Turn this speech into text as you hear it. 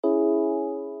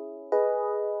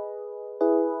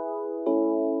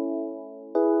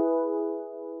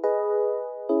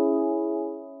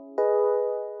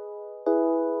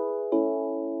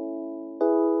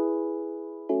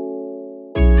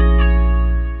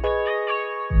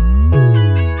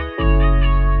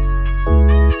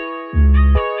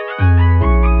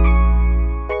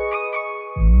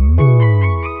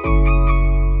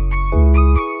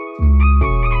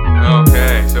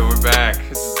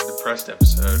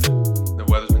hard. The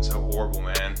weather's been so horrible,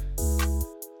 man.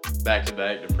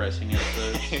 Back-to-back depressing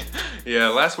episodes. Yeah,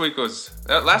 last week was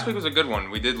a good one.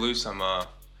 We did lose some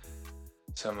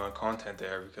content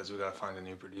there because we gotta find a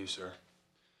new producer.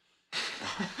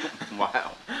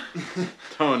 Wow.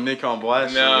 Throwing Nick on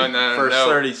blast. No. First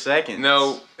 30 seconds.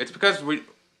 No, it's because we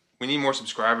need more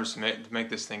subscribers to make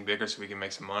this thing bigger so we can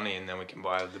make some money and then we can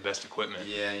buy the best equipment.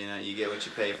 Yeah, you get what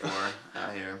you pay for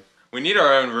out here. We need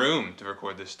our own room to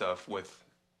record this stuff with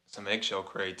some eggshell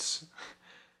crates.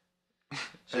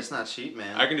 It's not cheap,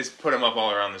 man. I can just put them up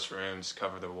all around this room, just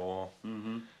cover the wall.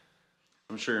 Mm-hmm.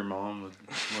 I'm sure your mom would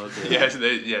love that.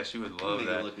 Yeah, she would love Make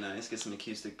that. it look nice. Get some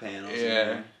acoustic panels.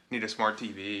 Yeah, need a smart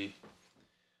TV.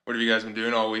 What have you guys been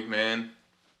doing all week, man?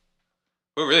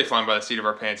 We're really flying by the seat of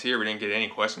our pants here. We didn't get any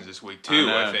questions this week. Two,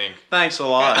 I think. Thanks a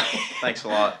lot. Thanks a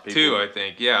lot, people. Two, I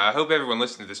think. Yeah, I hope everyone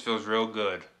listening to this feels real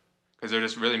good. Because they're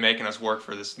just really making us work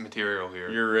for this material here.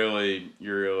 You're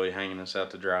really hanging us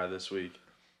out to dry this week.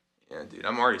 Yeah, dude,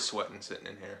 I'm already sweating sitting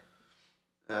in here.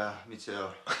 Me too.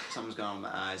 Something's going on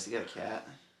with my eyes. You got a cat?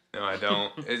 No, I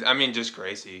don't. Just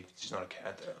Gracie. She's not a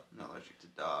cat, though. I'm not allergic to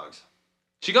dogs.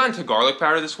 She got into garlic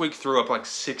powder this week, threw up like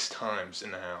 6 times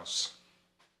in the house.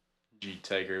 Did you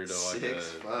take her to like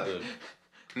Fuck.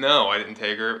 No, I didn't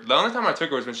take her. The only time I took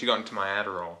her was when she got into my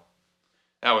Adderall.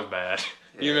 That was bad.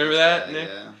 Yeah, You remember that, bad, Nick?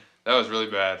 Yeah. That was really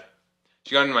bad.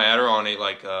 She got into my Adderall and ate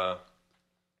like,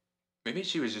 maybe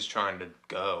she was just trying to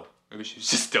go. Maybe she was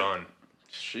just done.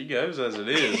 She goes as it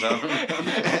is.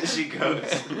 She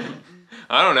goes.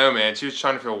 I don't know, man. She was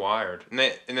trying to feel wired. And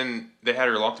then they had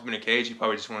her locked up in a cage. She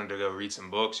probably just wanted to go read some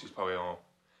books. She was probably all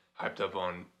hyped up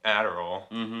on Adderall.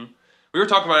 Mm-hmm. We were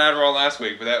talking about Adderall last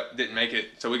week, but that didn't make it,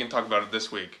 so we can talk about it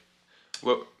this week.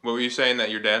 What were you saying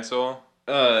that your dad saw?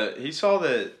 He saw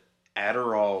that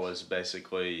Adderall was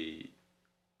basically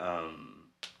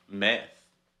meth.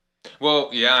 Well,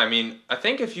 yeah, I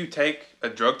think if you take a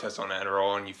drug test on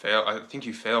Adderall and you fail, I think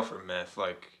you fail for meth,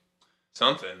 like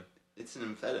something. It's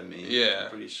an amphetamine. Yeah. I'm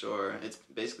pretty sure. It's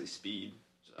basically speed.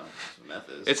 So that's what meth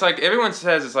is. It's like, everyone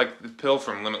says it's like the pill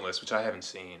from Limitless, which I haven't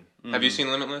seen. Mm-hmm. Have you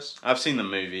seen Limitless? I've seen the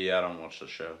movie. I don't watch the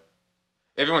show.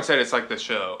 Everyone said it's like the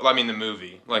show. The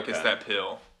movie. Like, Okay. It's that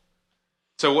pill.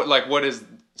 So what is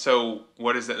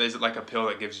that? Is it like a pill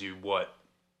that gives you what?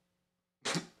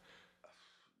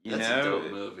 That's a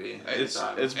dope movie.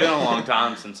 It's been a long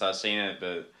time since I've seen it,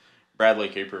 but Bradley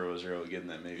Cooper was really good in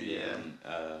that movie. Yeah.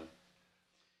 And,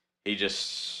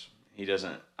 he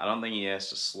doesn't. I don't think he has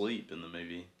to sleep in the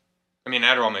movie.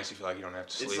 Adderall makes you feel like you don't have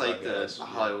to sleep. It's like I the guess.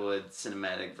 Hollywood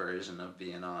cinematic version of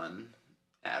being on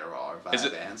Adderall or Is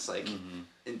it- Vyvanse, like Mm-hmm.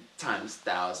 in times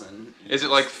 1,000. Is it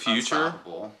like It's Future?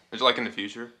 unstoppable. Is it like in the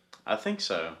future? I think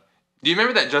so. Do you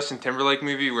remember that Justin Timberlake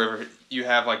movie where you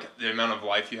have like the amount of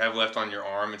life you have left on your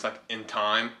arm? It's like In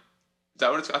Time. Is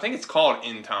that what it's? I think it's called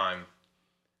In Time.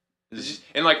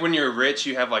 And like when you're rich,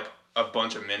 you have like a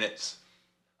bunch of minutes.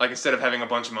 Like instead of having a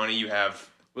bunch of money, you have.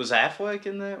 Was Affleck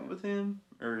in that with him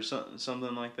or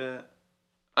something like that?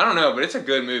 I don't know, but it's a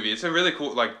good movie. It's a really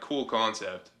cool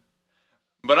concept.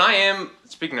 But I am,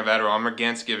 speaking of Adderall, I'm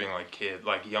against giving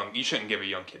young. You shouldn't give a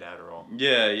young kid Adderall.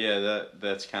 Yeah.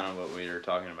 That's kind of what we were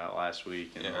talking about last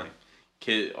week, and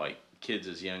Yeah. kids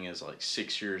as young as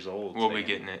 6 years old. We'll be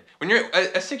getting it. When you're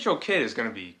a 6-year-old kid is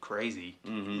gonna be crazy,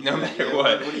 Mm-hmm. no matter Yeah,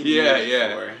 what. What do you need it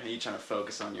Yeah. for? Are you trying to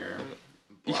focus on your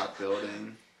block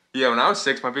building? Yeah, when I was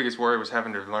 6, my biggest worry was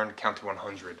having to learn to count to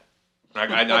 100.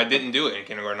 I didn't do it in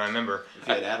kindergarten. I remember. If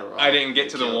you had Adderall, I didn't get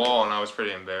to the you'd kill it. wall, and I was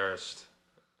pretty embarrassed.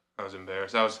 I was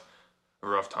embarrassed. That was a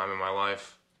rough time in my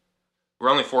life. We're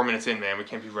only 4 minutes in, man. We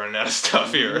can't be running out of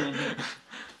stuff here.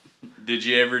 Did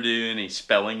you ever do any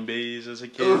spelling bees as a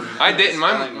kid? Ooh. I didn't.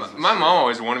 Spelling My was mom shit.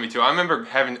 always wanted me to. I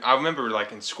remember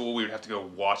like in school we would have to go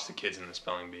watch the kids in the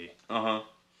spelling bee. Uh-huh.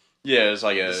 Yeah, it was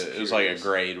like a Curious.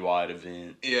 grade wide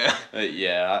event. Yeah.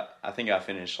 Yeah, I think I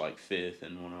finished 5th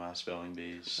in one of my spelling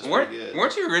bees. That's Weren't pretty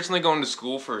good. you originally going to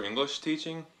school for English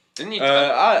teaching? Didn't you?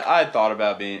 I thought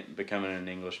about becoming an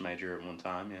English major at one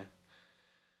time. Yeah.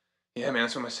 Yeah, man,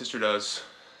 that's what my sister does.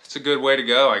 It's a good way to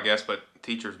go, I guess, but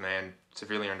teachers, man,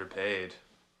 severely underpaid.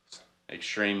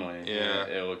 Extremely. Yeah.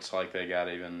 It looks like they got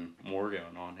even more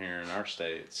going on here in our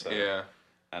state. So Yeah.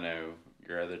 I know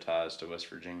your other ties to West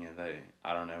Virginia.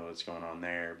 I don't know what's going on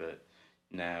there, but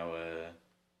now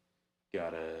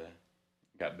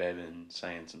got Bevan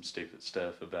saying some stupid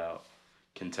stuff about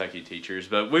Kentucky teachers.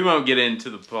 But we won't get into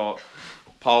the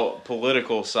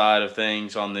political side of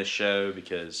things on this show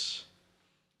because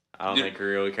I don't think we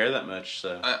really care that much.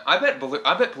 So I bet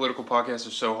political podcasts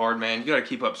are so hard, man. You got to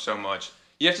keep up so much.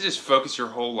 you have to just focus your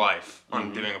whole life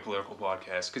on doing a political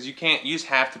podcast because you just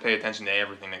have to pay attention to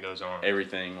everything that goes on.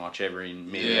 Everything, watch every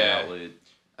media outlet.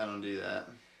 I don't do that.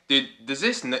 Dude, does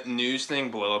this news thing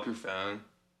blow up your phone?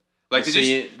 Like, did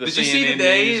The you see CNN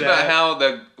today news about app?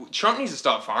 how Trump needs to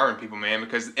stop firing people, man?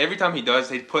 Because every time he does,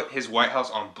 they put his White House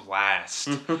on blast.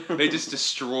 They just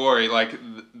destroy like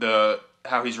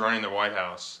how he's running the White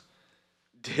House.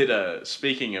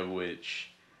 Speaking of which,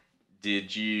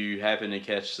 did you happen to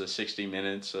catch the 60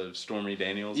 Minutes of Stormy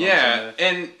Daniels? Yeah,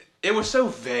 and it was so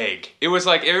vague. It was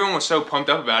like everyone was so pumped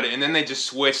up about it, and then they just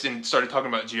switched and started talking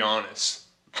about Giannis.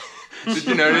 Did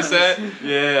you notice that?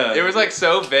 Yeah. It was like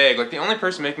so vague. Like the only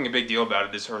person making a big deal about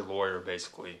it is her lawyer,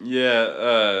 basically.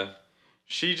 Yeah,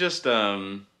 she just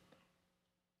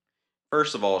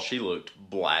first of all, she looked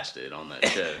blasted on that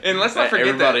show. And let's not forget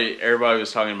everybody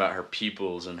was talking about her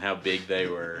pupils and how big they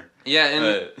were. Yeah,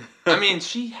 and I mean,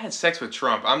 she had sex with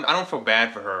Trump. I don't feel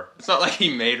bad for her. It's not like he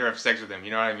made her have sex with him.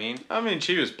 You know what I mean? I mean,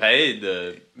 she was paid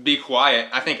to be quiet.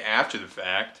 I think after the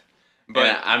fact, but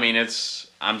and, I mean,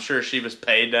 I'm sure she was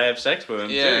paid to have sex with him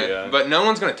too. Yeah, but no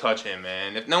one's gonna touch him,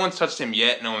 man. If no one's touched him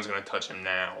yet, no one's gonna touch him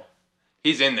now.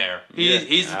 He's in there.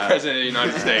 He's the president of the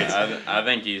United States. I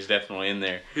think he's definitely in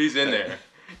there. He's in there.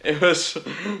 It was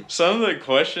some of the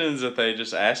questions that they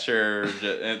just asked her.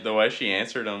 The way she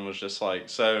answered them was just like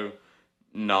so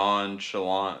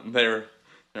nonchalant. They're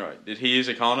like, "Did he use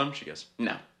a condom?" She goes,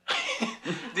 "No."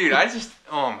 Dude,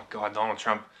 oh my God, Donald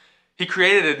Trump. He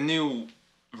created a new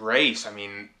race. I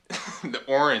mean, the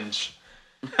orange.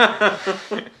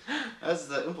 As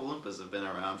the Oompa Loompas have been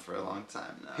around for a long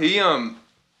time now. He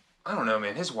I don't know,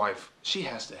 man. His wife, she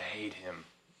has to hate him.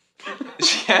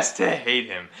 She has to hate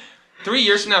him. 3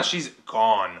 years from now, she's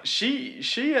gone. She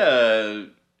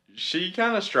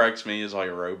kind of strikes me as like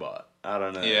a robot. I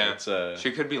don't know. Yeah. It's, she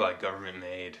could be like government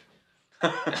made.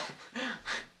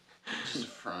 Just a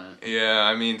front. Yeah,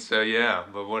 I mean, so yeah,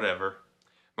 but whatever.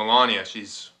 Melania,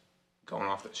 she's going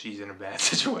off that she's in a bad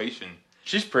situation.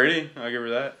 She's pretty. I'll give her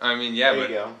that. I mean, yeah, There but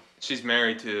you go. she's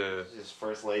married to. Just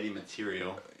first lady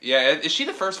material. Yeah, is she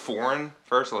the first foreign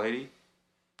first lady?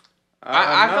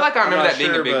 I feel like I remember that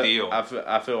being a big deal.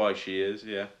 I feel like she is.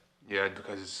 Yeah. Yeah,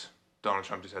 because Donald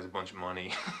Trump just has a bunch of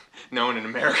money. No one in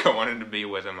America wanted to be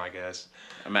with him, I guess.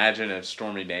 Imagine if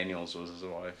Stormy Daniels was his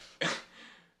wife.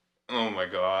 Oh my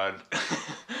God.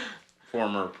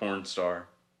 Former porn star.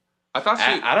 I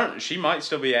thought she might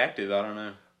still be active. I don't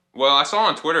know. Well, I saw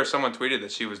on Twitter someone tweeted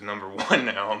that she was #1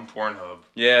 now on Pornhub.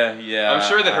 Yeah. I'm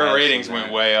sure that her ratings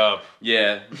went way up.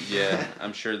 Yeah.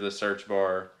 I'm sure the search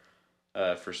bar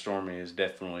for Stormy has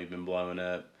definitely been blowing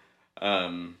up.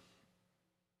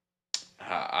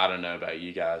 I don't know about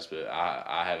you guys, but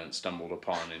I haven't stumbled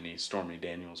upon any Stormy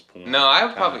Daniels porn. No,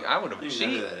 I would have.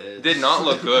 She did not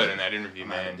look good in that interview,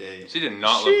 man. She did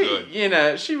not look good. You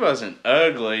know, she wasn't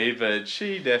ugly, but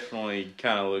she definitely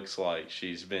kind of looks like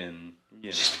she's been. You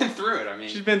know, she's been through it. I mean,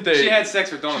 she's been through. She had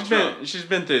sex with Donald Trump. She's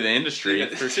been through the industry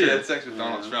for sure. She had sex with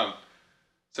Donald Trump.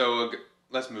 So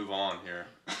let's move on here.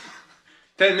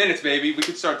 10 minutes, baby. We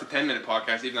could start the 10-minute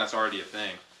podcast, even though that's already a thing.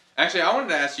 Actually, I wanted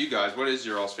to ask you guys, what is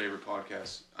your all's favorite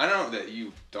podcast? I know that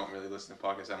you don't really listen to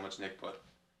podcasts that much, Nick, but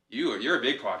you're a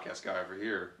big podcast guy over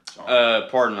here, Sean.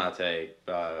 Pardon My Take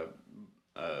by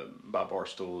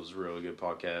Barstool is a really good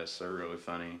podcast. They're really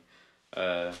funny.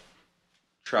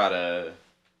 Try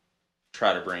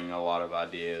to bring a lot of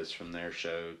ideas from their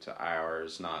show to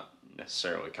ours, not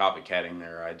necessarily copycatting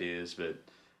their ideas, but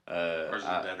ours is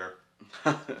better.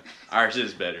 Ours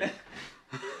is better.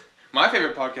 My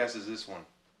favorite podcast is this one.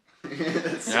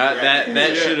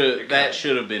 That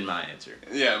should have been my answer.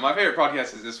 Yeah, my favorite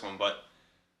podcast is this one, but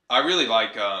I really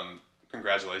like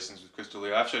Congratulations with Chris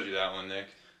D'Elia. I've showed you that one, Nick.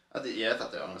 I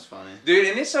thought that one was funny. Dude,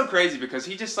 and it's so crazy because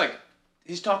he just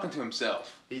he's talking to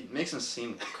himself. He makes him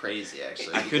seem crazy,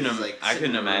 actually. I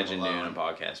couldn't imagine doing a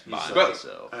podcast by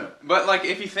myself. But like,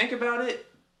 if you think about it,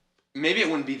 maybe it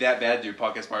wouldn't be that bad to do a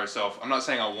podcast by yourself. I'm not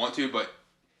saying I want to, but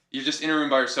you're just in a room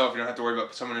by yourself. You don't have to worry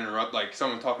about someone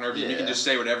someone talking over you. You can just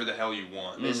say whatever the hell you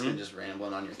want. Basically just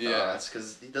rambling on your thoughts.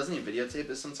 Because doesn't he videotape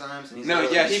it sometimes? And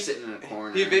he's he's sitting in a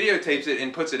corner. He videotapes it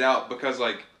and puts it out because,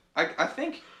 I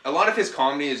think a lot of his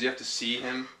comedy is you have to see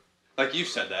him. Like you've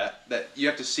said that you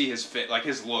have to see his fit. Like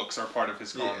his looks are part of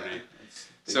his comedy.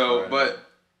 So, but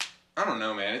I don't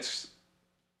know, man.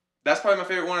 That's probably my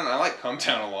favorite one, and I like Come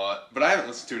Town a lot. But I haven't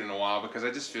listened to it in a while because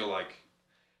I just feel like,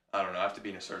 I don't know, I have to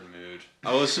be in a certain mood.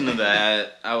 I listen to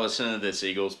that. I listen to this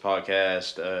Eagles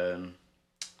podcast.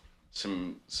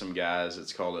 Some guys.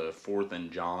 It's called Fourth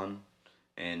and John,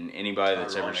 and everybody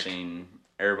that's ever seen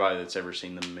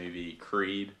the movie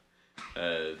Creed,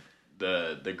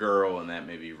 the girl in that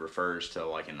movie refers to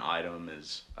like an item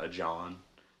as a John.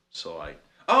 So like.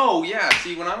 Oh yeah.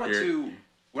 See, when I went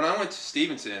to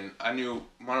Stevenson, I knew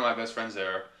one of my best friends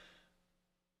there.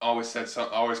 Always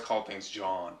called things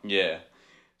John. Yeah.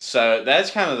 So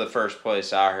that's kind of the first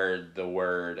place I heard the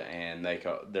word, and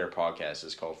their podcast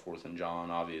is called Fourth and John.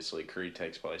 Obviously, Creed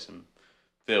takes place in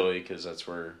Philly because that's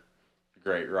where the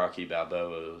great Rocky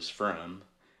Balboa was from.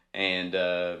 And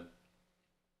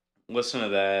listen to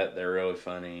that; they're really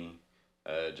funny.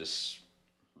 It's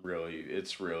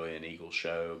really an Eagle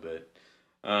show. But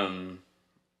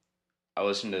I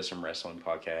listened to some wrestling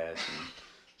podcasts and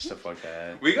stuff like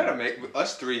that.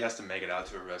 Us three has to make it out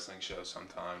to a wrestling show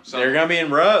sometime. They're gonna be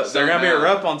in Rupp. They're gonna be at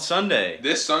Rupp on Sunday.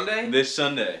 This Sunday? This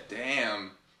Sunday.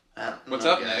 Damn. What's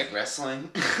up, Nick?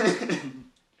 Wrestling?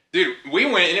 Dude, we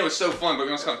went and it was so fun, but we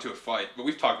almost got into a fight. But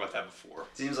we've talked about that before.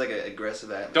 Seems like an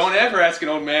aggressive atmosphere. Don't ever ask an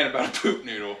old man about a poop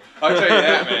noodle. I'll tell you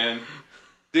that, man.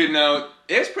 Dude, no,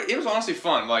 it was honestly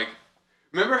fun. Like,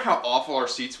 remember how awful our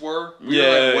seats were? We were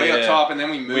like way up top, and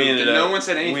then we moved, and no one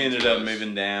said anything. We ended up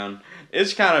moving down.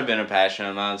 It's kind of been a passion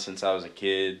of mine since I was a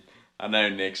kid. I know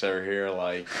Nick's over here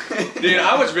like... Dude,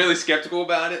 I was really skeptical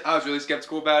about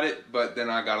it. But then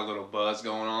I got a little buzz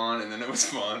going on, and then it was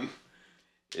fun.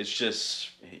 It's just,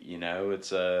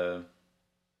 it's about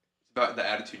the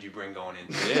attitude you bring going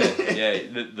into it.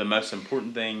 Yeah. The most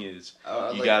important thing is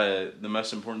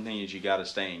you gotta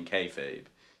stay in kayfabe.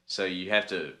 So you have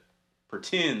to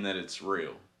pretend that it's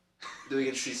real. Do we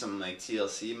get to see some like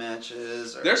TLC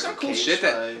matches? Or there's some cool shit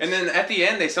and then at the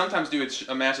end they sometimes do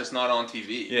a match that's not on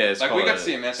TV. Yeah, we got to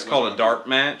see a match. It's called a dark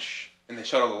match, and they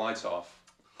shut all the lights off.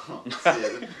 Oh,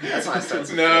 that's when I start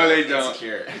to No, they don't.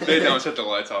 They don't shut the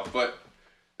lights off. But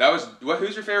that was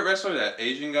who's your favorite wrestler? That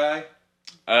Asian guy?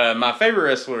 My favorite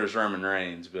wrestler is Roman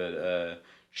Reigns, but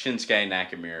Shinsuke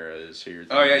Nakamura is here.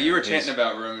 Oh yeah, you were chanting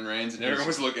about Roman Reigns, and everyone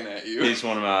was looking at you.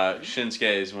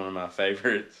 Shinsuke is one of my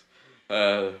favorites.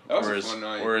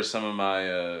 Whereas some of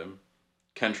my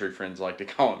country friends like to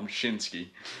call him Shinsky.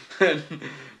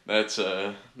 That's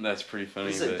pretty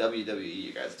funny. It's like WWE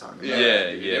you guys are talking about. Yeah.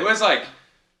 It was like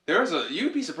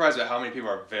you'd be surprised at how many people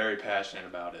are very passionate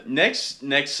about it.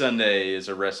 Next Sunday is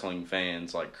a wrestling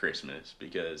fans like Christmas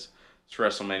because it's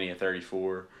WrestleMania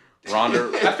 34.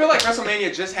 Ronda. I feel like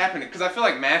WrestleMania just happened because I feel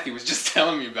like Matthew was just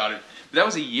telling me about it. But that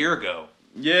was a year ago.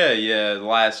 Yeah.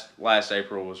 Last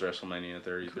April was WrestleMania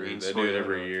 33. They do it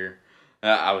every year.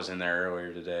 I was in there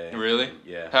earlier today. Really?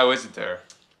 Yeah. How is it there?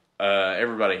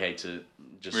 Everybody hates it.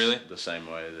 Just really? The same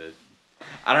way that...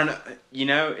 I don't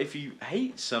know. If you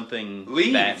hate something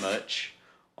that much,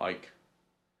 like...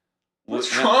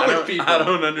 What's wrong with people? I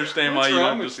don't understand why you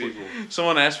wrong don't with people.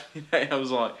 Someone asked me today, I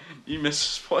was like, you miss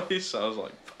this place? I was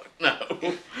like, fuck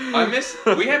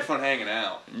no. We had fun hanging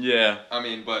out. Yeah. I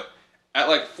mean, but... At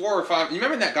like 4 or 5, you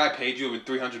remember that guy paid you with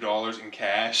 $300 in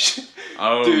cash?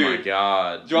 Oh Dude, my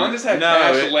God! John just had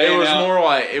cash laying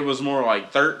out. It was more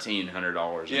like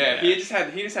 $1,300. Yeah, he just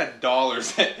had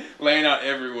dollars laying out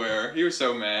everywhere. He was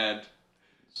so mad.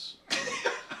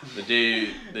 The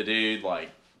dude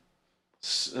like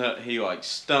he like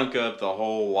stunk up the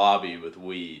whole lobby with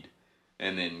weed,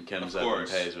 and then comes up and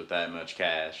pays with that much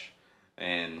cash,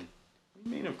 and. I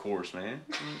mean, of course, man.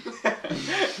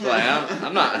 Like,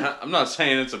 I'm not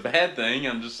saying it's a bad thing.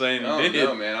 I'm just saying he did.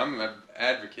 No, man. I'm an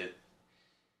advocate.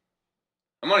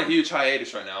 I'm on a huge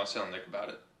hiatus right now. I was telling Nick about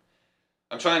it.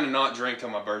 I'm trying to not drink till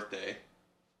my birthday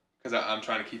because I'm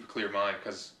trying to keep a clear mind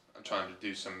because I'm trying to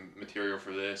do some material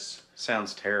for this.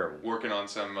 Sounds terrible. Working on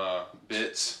some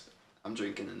bits. I'm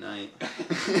drinking tonight.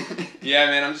 Yeah,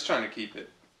 man. I'm just trying to keep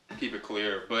it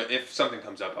clear. But if something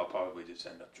comes up, I'll probably just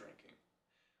end up drinking.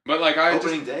 But like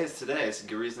opening day is today. It's a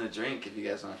good reason to drink if you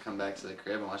guys want to come back to the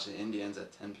crib and watch the Indians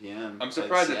at 10 p.m. I'm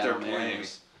surprised that they're playing.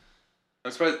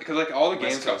 I'm surprised because like all the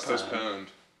games got postponed.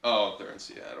 Oh, they're in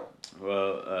Seattle.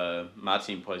 Well, my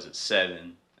team plays at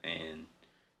 7 and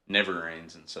never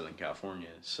rains in Southern California,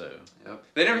 so yep.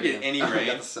 They never get any rain.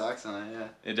 Got the socks on, yeah.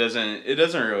 It doesn't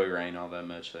really rain all that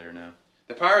much there now.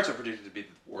 The Pirates are predicted to be the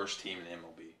worst team in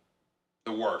MLB.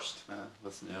 The worst.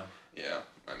 What's new? Yeah,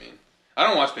 I mean, I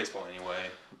don't watch baseball anyway.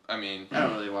 I mean, I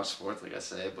don't really watch sports like I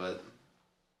say, but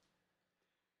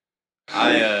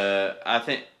I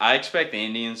think I expect the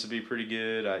Indians to be pretty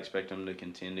good. I expect them to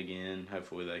contend again.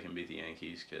 Hopefully they can beat the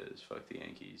Yankees because fuck the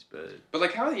Yankees. But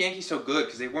like, how are the Yankees so good?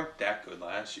 Because they weren't that good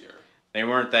last year. They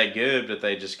weren't that good, but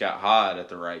they just got hot at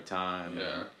the right time.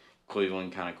 Yeah. And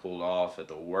Cleveland kind of cooled off at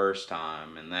the worst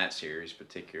time in that series,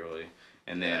 particularly.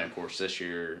 And then, of course, this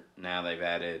year now they've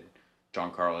added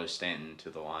Giancarlo Stanton to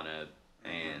the lineup,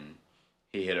 and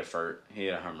he hit a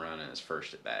home run in his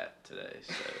first at bat today.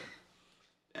 So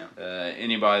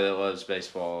Anybody that loves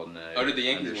baseball did the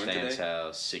Yankees win understands today?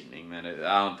 how sickening that is.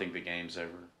 I don't think the game's over.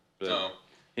 But Oh.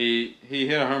 he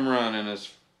hit a home run in his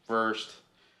first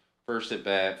at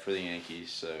bat for the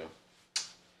Yankees, so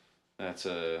that's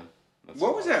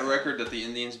What was that record that the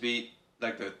Indians beat?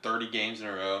 Like the 30 games in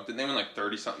a row? Didn't they win like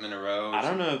 30 something in a row? I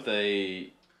don't know if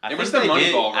they. It was the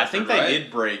Moneyball I think record, they right?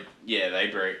 did break. Yeah, they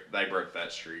broke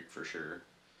that streak for sure.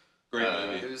 Great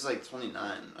movie. It was like 29,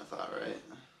 I thought, right?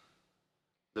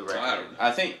 The I record.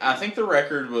 don't- I think the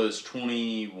record was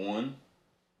 21,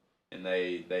 and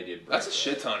they did. Break That's a that.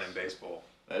 shit ton in baseball.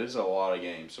 That is a lot of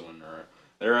games to win.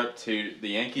 They're up to the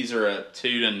Yankees are up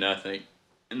 2-0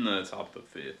 in the top of the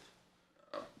fifth.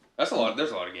 That's a lot.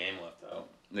 There's a lot of game left though.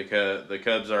 The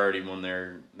Cubs already won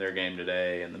their game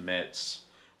today, and the Mets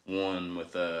won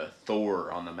with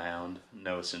Thor on the mound.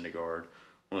 Noah Syndergaard,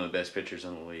 one of the best pitchers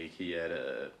in the league. He had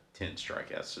 10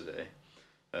 strikeouts today.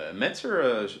 Mets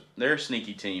are they're a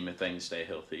sneaky team if things stay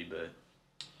healthy, but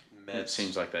it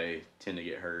seems like they tend to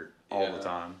get hurt all the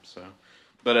time. So,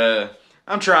 but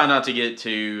I'm trying not to get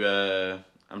too.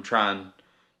 I'm trying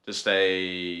to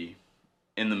stay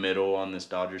in the middle on this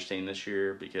Dodgers team this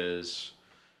year because,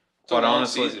 It's a quite long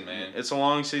honestly, season, man. it's a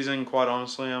long season. Quite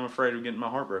honestly, I'm afraid of getting my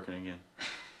heart broken again.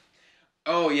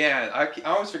 Oh yeah, I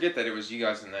always forget that it was you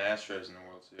guys and the Astros in the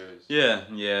World Series. Yeah,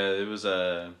 it was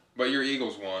But your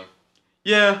Eagles won.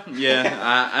 Yeah.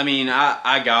 I mean,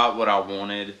 I got what I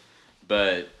wanted,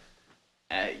 but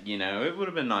it would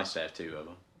have been nice to have two of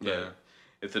them. Yeah.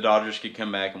 If the Dodgers could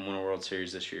come back and win a World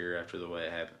Series this year after the way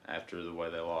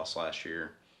they lost last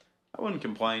year, I wouldn't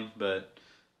complain. But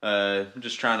I'm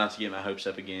just trying not to get my hopes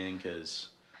up again because,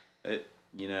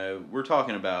 we're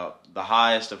talking about the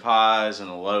highest of highs and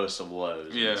the lowest of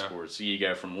lows in sports. So you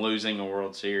go from losing a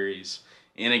World Series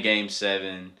in a Game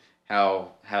 7,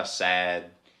 how sad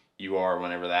you are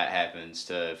whenever that happens,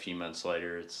 to a few months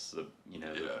later, it's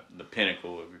the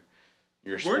pinnacle of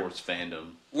your sports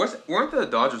fandom. Weren't the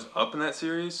Dodgers up in that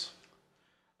series?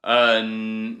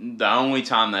 The only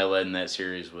time they led in that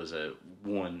series was at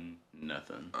 1-0.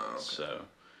 Oh, okay. So,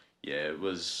 yeah, it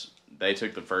was. They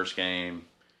took the first game.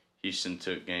 Houston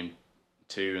took game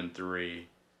 2 and 3,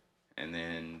 and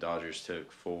then Dodgers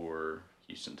took 4.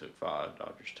 Houston took 5.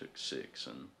 Dodgers took 6,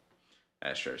 and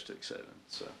Astros took 7.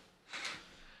 So,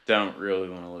 don't really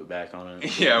want to look back on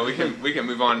it. Yeah, we can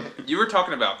move on. You were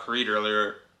talking about Creed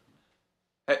earlier.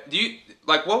 Do you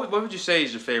what would you say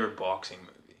is your favorite boxing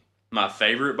movie? My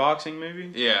favorite boxing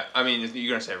movie? Yeah, I mean, you're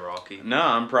gonna say Rocky. No,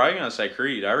 I'm probably gonna say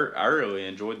Creed. I really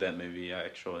enjoyed that movie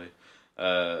actually.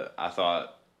 I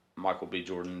thought Michael B.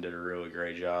 Jordan did a really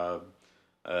great job.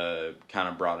 Kind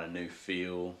of brought a new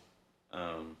feel,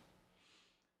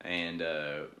 and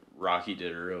Rocky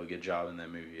did a really good job in that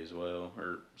movie as well,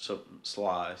 or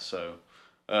Sly. So,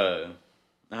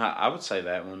 I would say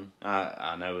that one.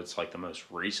 I know it's like the most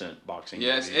recent boxing movie.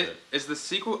 Yes, is the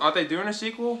sequel? Aren't they doing a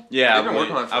sequel? Yeah, They've been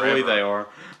working on it I believe forever. they are.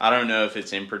 I don't know if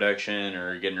it's in production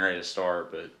or getting ready to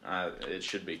start, but it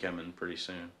should be coming pretty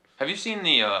soon. Have you seen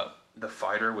the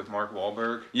Fighter with Mark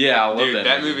Wahlberg? Yeah, I love Dude, that.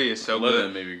 that movie is so love good.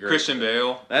 that movie. Great. Christian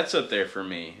Bale. That's up there for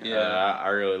me. Yeah. I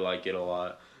really like it a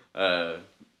lot.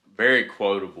 Very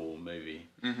quotable movie.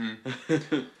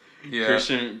 Mm-hmm. Yeah.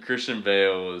 Christian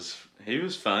Bale was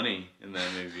funny in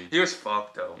that movie. He was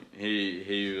fucked though.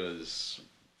 He was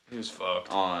fucked.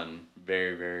 on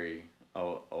very, very a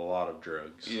lot of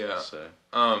drugs. Yeah. So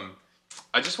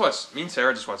Me and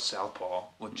Sarah just watched Southpaw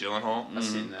with Gyllenhaal. I've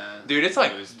seen that. Dude, it's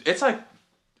like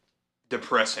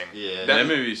depressing. Yeah. that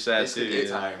movie's sad It's too. a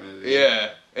entire movie.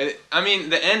 Yeah. I mean,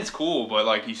 the end's cool, but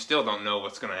like you still don't know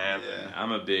what's gonna happen. Yeah.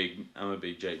 I'm a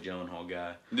big Jake Gyllenhaal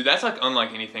guy. Dude, that's like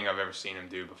unlike anything I've ever seen him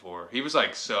do before. He was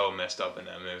like so messed up in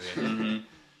that movie.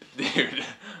 Dude.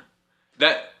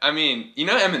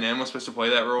 Eminem was supposed to play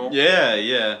that role. Yeah.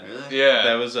 Really?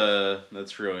 Yeah.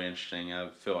 That's really interesting. I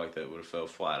feel like that would have fell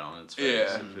flat on its face.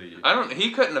 Yeah.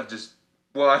 He couldn't have just.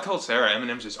 Well, I told Sarah,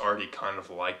 Eminem's just already kind of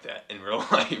like that in real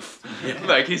life. Yeah.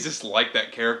 Like, he's just like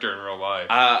that character in real life.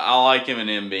 I like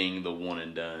Eminem being the one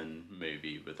and done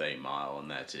movie with 8 Mile,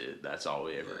 and that's it. That's all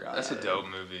we ever got. That's a dope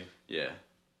movie. Yeah.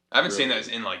 I haven't seen that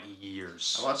in like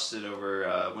years. I watched it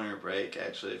over winter break,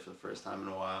 actually, for the first time in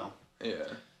a while. Yeah.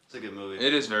 It's a good movie.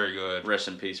 It is very good. Rest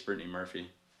in peace, Brittany Murphy.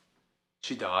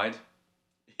 She died?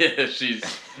 Yeah, she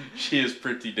is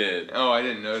pretty dead. Oh, I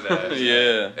didn't know that.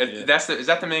 Yeah. Is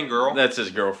that the main girl? That's his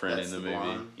girlfriend That's in the the movie.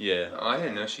 blonde. Yeah. Oh, I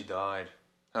didn't know she died.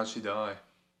 How'd she die?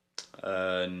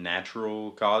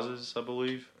 Natural causes, I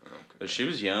believe. Okay. But she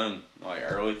was young, like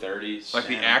early 30s. Like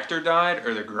the actor died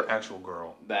or the actual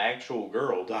girl? The actual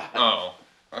girl died. Oh,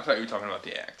 I thought you were talking about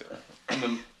the actor.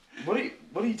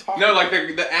 What are you talking? No, about?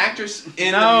 like the actress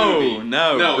in the movie.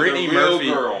 No, Brittany the real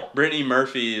Murphy. girl. Brittany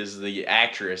Murphy is the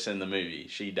actress in the movie.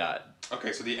 She died.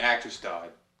 Okay, so the actress died.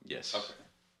 Yes. Okay.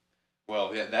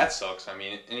 Well, yeah, that sucks. I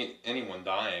mean, anyone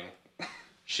dying.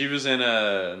 She was in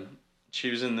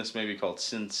this movie called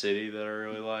Sin City that I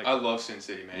really like. I love Sin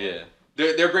City, man. Yeah.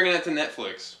 They're bringing it to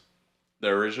Netflix. The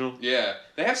original? Yeah.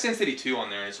 They have Sin City 2 on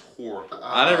there, and it's horrible.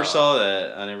 I never saw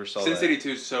that. Sin City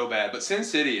 2 is so bad, but Sin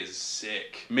City is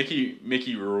sick.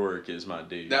 Mickey Rourke is my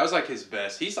dude. That was like his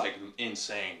best. He's like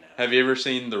insane now. Have you ever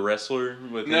seen The Wrestler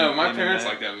with No, him, my him parents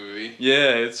and like that movie.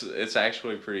 Yeah, it's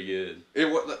actually pretty good.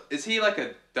 Is he like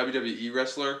a WWE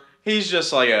wrestler? He's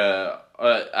just like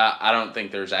I don't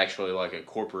think there's actually like a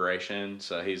corporation,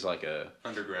 so he's like a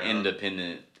Underground.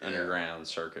 independent underground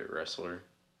circuit wrestler.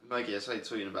 Mikey, I saw you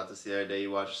tweeting about this the other day.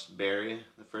 You watched Barry,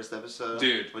 the first episode.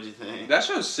 Dude. What'd you think? That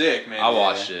show's sick, man. I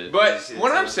watched it. But Did you see it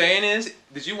what too? I'm saying is,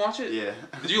 did you watch it? Yeah.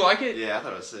 Did you like it? Yeah, I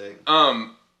thought it was sick.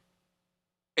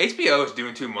 HBO is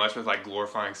doing too much with like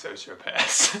glorifying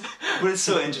sociopaths. But it's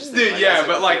so interesting. Dude, Like, yeah, that's,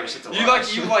 but my like favorite shit to you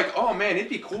watch. like, oh man, it'd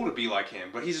be cool to be like him,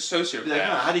 but he's a sociopath. Be like,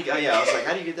 huh, how do you? Oh, yeah, I was like,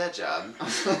 how do you get that job?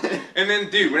 And then,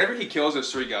 dude, whenever he kills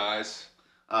those 3 guys,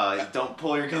 Don't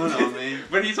pull your gun on me.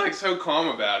 but he's like so calm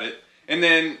about it. And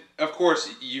then, of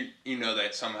course, you know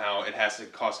that somehow it has to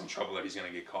cause him trouble that he's gonna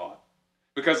get caught.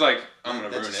 Because like I'm gonna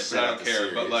That ruin it, just but I set don't up the care.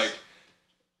 But series. like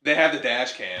they have the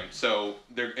dash cam, so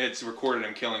it's recorded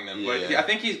him killing them. But Yeah. I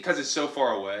think because it's so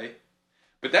far away.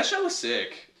 But that show was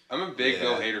sick. I'm a big Yeah.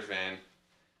 Bill Hader fan.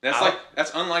 That's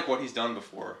that's unlike what he's done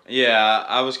before. Yeah,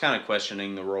 I was kind of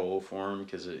questioning the role for him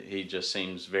because he just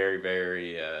seems very,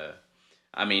 very.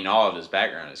 I mean, all of his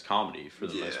background is comedy for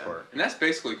the most Yeah. part. And that's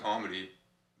basically comedy,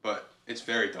 but it's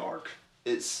very dark.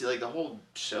 It's like the whole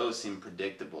show seemed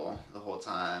predictable the whole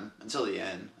time until the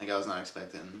end. Like I was not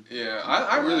expecting. Yeah,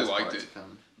 I the really last liked part it. to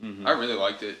come. Mhm. I really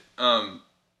liked it.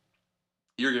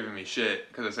 You're giving me shit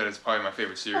because I said it's probably my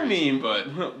favorite series. I mean, but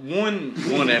one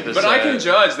episode. but I can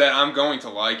judge that I'm going to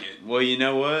like it. Well, you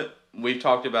know what? We've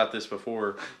talked about this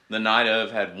before. The Night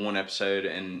of had one episode,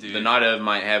 and Dude. The Night of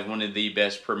might have one of the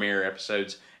best premiere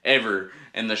episodes ever.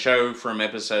 And the show from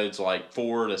episodes like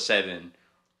 4 to 7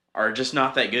 are just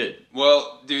not that good.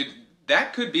 Well, dude,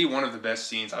 that could be one of the best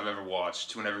scenes I've ever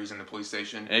watched. Whenever he's in the police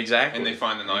station Exactly. and they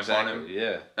find the knife on him,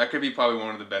 Yeah, that could be probably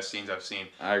one of the best scenes I've seen.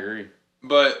 I agree.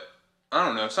 But I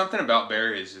don't know, something about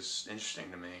Barry is just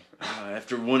interesting to me.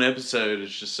 After one episode,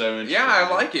 it's just so interesting. Yeah, I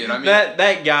like it. I mean, that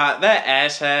guy, that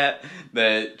asshat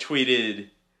that tweeted,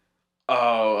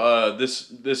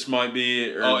 this might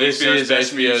be, or this HBO's is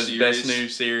best new HBO's best series. new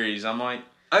series. I'm like,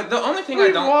 the only thing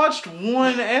we've watched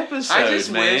one episode,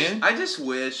 I just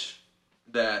wish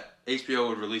that HBO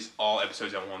would release all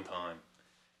episodes at one time.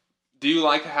 Do you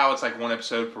like how it's like one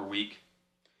episode per week?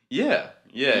 Yeah.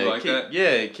 You like that? Yeah,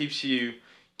 it keeps you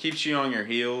on your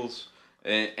heels,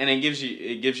 and it gives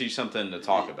you something to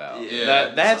talk about.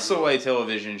 Yeah. That's the way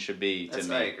television should be to That's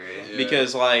me. I agree. Yeah.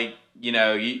 Because like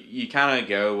you kind of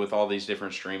go with all these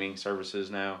different streaming services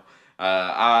now.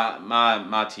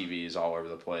 My TV is all over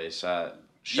the place.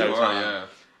 Showtime.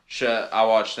 I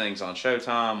watch things on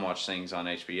Showtime, watch things on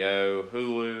HBO,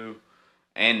 Hulu,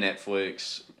 and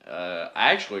Netflix. I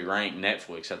actually rank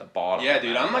Netflix at the bottom. Yeah, of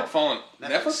dude, that. I'm like falling.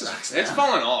 Netflix sucks it's now.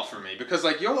 falling off for me because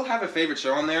like you'll have a favorite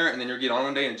show on there and then you'll get on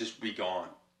one day and just be gone.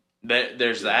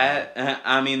 There's that.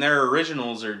 I mean, their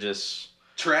originals are just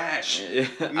Trash. I'm-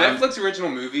 Netflix original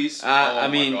movies. I oh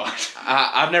mean, my gosh.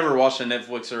 I've never watched a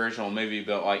Netflix original movie,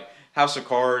 but like House of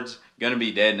Cards, gonna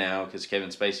be dead now because Kevin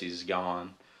Spacey's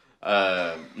gone.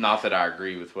 Not that I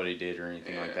agree with what he did or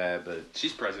anything like that, but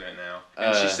She's president now,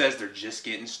 and she says they're just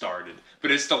getting started, but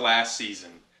it's the last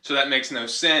season, so that makes no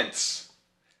sense.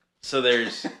 so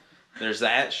there's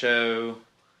that show.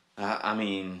 I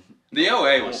mean, The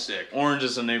OA was sick. Orange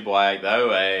is the New Black, the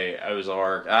OA,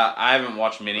 Ozark. I haven't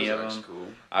watched many of Ozark's them. cool.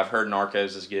 I've heard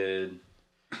Narcos is good.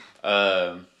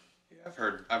 Yeah, I've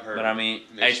heard. But I mean,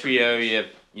 mixed HBO, reviews.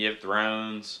 you have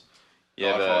Thrones. You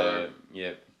have Godfather.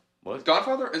 what?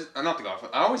 Godfather is not the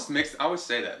Godfather. I always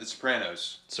say that. The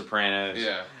Sopranos. Sopranos.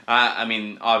 Yeah. I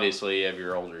mean, obviously you have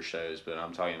your older shows, but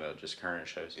I'm talking about just current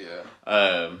shows.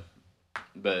 Yeah.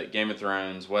 But Game of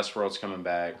Thrones, Westworld's coming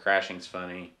back. Crashing's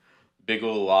funny. Big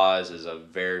Little Lies is a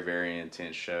very, very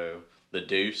intense show. The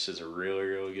Deuce is a really,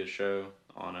 really good show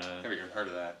on Never even heard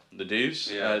of that. The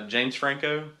Deuce. Yeah. James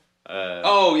Franco.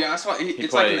 Oh yeah, I saw.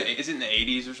 It's like played- is it in the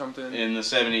 80s or something? In the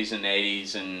 70s and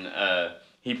 80s, and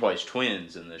he plays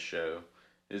twins in this show.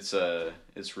 It's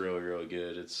really, really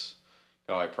good. It's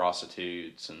got like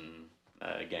prostitutes and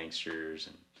gangsters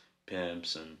and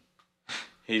pimps, and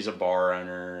he's a bar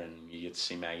owner, and you get to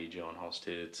see Maggie Gyllenhaal's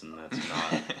tits, and that's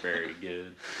not very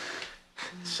good.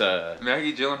 So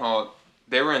Maggie Gyllenhaal,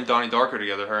 they were in Donnie Darko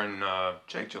together, her and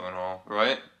Jake Gyllenhaal,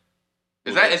 right?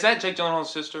 Is that Jake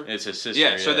Gyllenhaal's sister? it's his sister.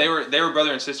 Yeah, so they were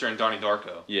brother and sister in Donnie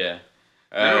Darko. Yeah.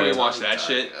 Remember we watched that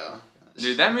Donnie shit? Darko.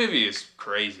 Dude, that movie is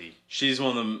crazy. She's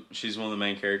one of the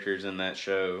main characters in that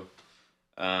show.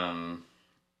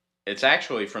 It's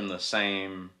actually from the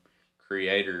same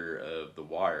creator of The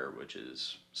Wire, which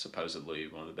is supposedly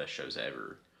one of the best shows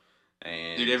ever.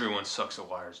 And Dude, everyone sucks The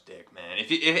Wire's dick, man.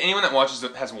 If anyone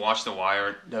that has watched The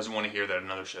Wire doesn't want to hear that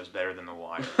another show's better than The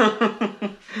Wire.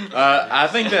 I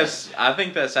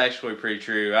think that's actually pretty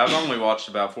true. I've only watched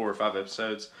about 4 or 5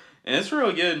 episodes, and it's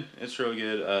really good. It's really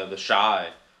good. The Shy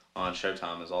on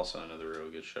Showtime is also another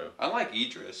really good show. I like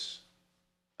Idris.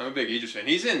 I'm a big Idris fan.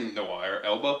 He's in The Wire.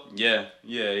 Elba. Yeah,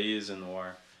 he is in The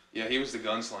Wire. Yeah, he was the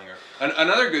gunslinger.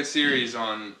 Another good series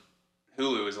on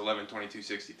Hulu is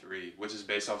 11/22/63, which is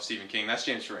based off Stephen King. That's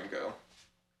James Franco.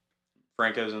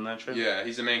 Franco's in that show? Yeah,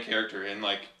 he's the main character, and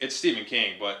like it's Stephen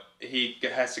King, but he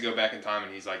has to go back in time,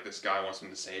 and he's like, this guy wants him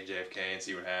to save JFK and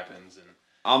see what happens. And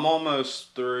I'm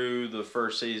almost through the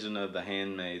first season of The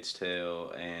Handmaid's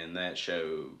Tale, and that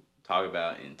show, talk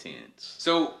about intense.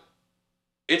 so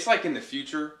it's like in the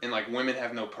future, and like women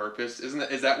have no purpose, isn't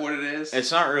it? Is that what it is?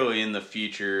 It's not really in the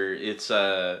future. It's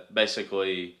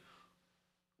basically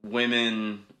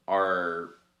women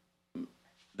are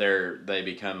they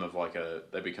become a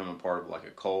part of like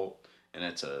a cult, and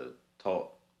it's a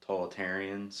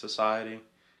totalitarian society,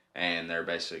 and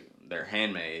they're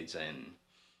handmaids, and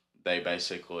they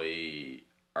basically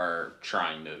are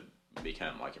trying to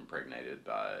become like impregnated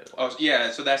by Oh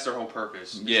yeah, so that's their whole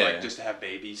purpose. It's Yeah. like just to have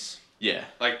babies. yeah.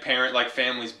 Like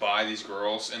families buy these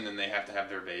girls, and then they have to have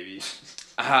their babies.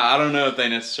 I don't know if they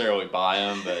necessarily buy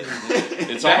them, but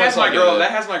it's that almost like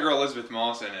that has my girl Elizabeth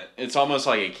Moss in it. it's almost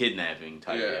like a kidnapping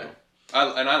type Yeah. deal.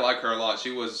 I like her a lot. She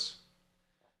was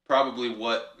probably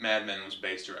what Mad Men was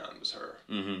based around, was her.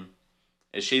 Mm-hmm.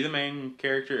 Is she the main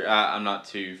character? I'm not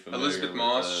too familiar Elizabeth with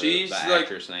Moss, she's the like-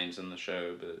 actress names in the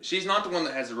show, but She's not the one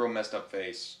that has a real messed up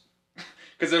face.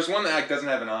 Because there's one that doesn't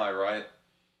have an eye, right?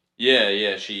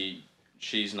 yeah,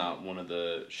 she's not one of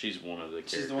the. She's one of the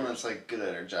characters. She's the one that's like good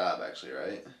at her job, actually,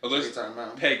 right? Elizabeth- What are you talking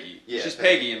about? Peggy. Yeah, She's Peggy,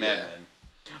 Peggy in Mad yeah. Men.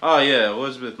 Oh yeah,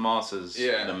 Elizabeth Moss is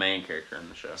Yeah. the main character in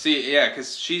the show. See, yeah,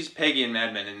 because she's Peggy in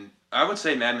Mad Men, and I would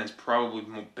say Mad Men's probably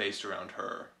based around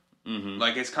her. Mm-hmm.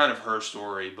 Like, it's kind of her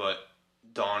story, but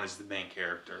Dawn is the main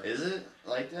character. Is it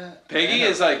like that? Peggy I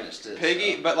never is like finished it,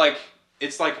 Peggy, so- but like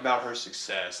it's like about her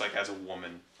success, like as a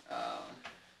woman. Oh.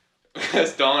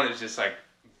 Because Dawn is just like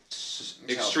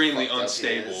how extremely fucked up he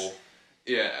unstable. is.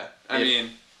 Yeah, I If-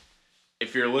 mean,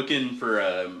 If you're looking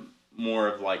for more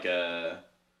of like a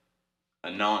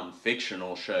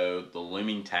non-fictional show, The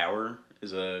Looming Tower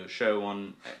is a show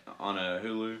on a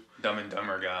Hulu. Dumb and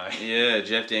Dumber guy. Yeah,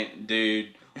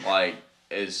 dude, like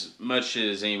as much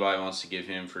as anybody wants to give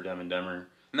him for Dumb and Dumber,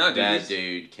 No, dude, that he's,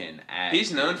 dude can act.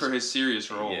 he's known for his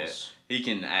serious roles. Yeah. He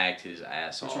can act his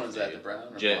ass Which off. one is that? dude. The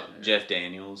brown or Jeff, blonde? Jeff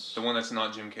Daniels. The one that's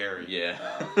not Jim Carrey. Yeah.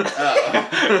 Oh. You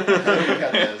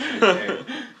got those right there.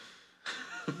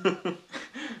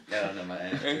 I don't know my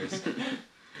actors.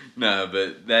 No,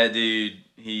 but that dude,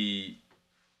 he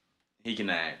can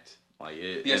act like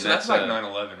it. Yeah, and so that's like uh,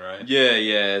 9/11, right?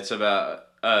 Yeah. It's about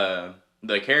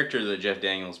the character that Jeff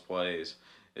Daniels plays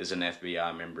is an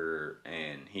FBI member,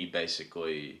 and he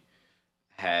basically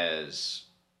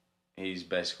he's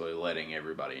basically letting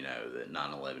everybody know that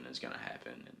 9/11 is going to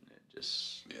happen, and it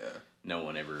just Yeah. no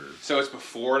one ever. So it's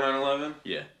before 9/11.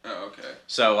 Yeah. Oh, okay.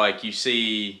 So like you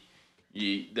see,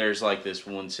 there's like this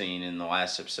one scene in the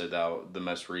last episode, the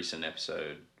most recent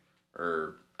episode,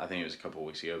 or I think it was a couple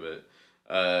weeks ago,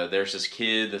 but there's this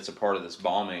kid that's a part of this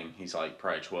bombing. He's like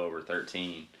probably 12 or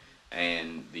 13,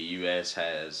 and the U.S.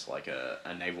 has like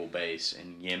a naval base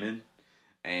in Yemen,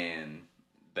 and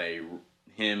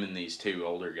him and these 2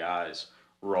 older guys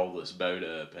roll this boat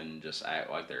up and just act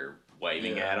like they're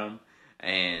waving Yeah. at him.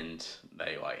 And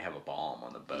they like have a bomb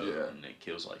on the boat, Yeah. and it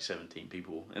kills like 17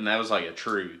 people, and that was like a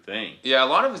true thing. Yeah, a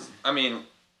lot of it's. I mean,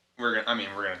 we're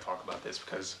gonna talk about this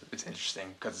because it's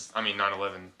interesting. Because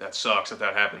 9/11, that sucks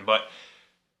that happened. But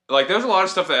like, there's a lot of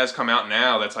stuff that has come out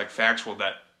now that's like factual,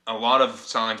 that a lot of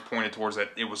signs pointed towards that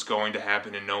it was going to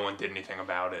happen, and no one did anything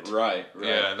about it. Right.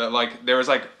 Yeah, that like there was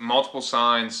like multiple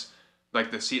signs, like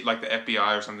the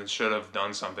FBI or something should have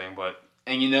done something, but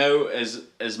And you know,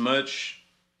 as much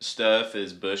stuff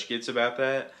as Bush gets about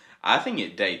that, I think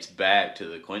it dates back to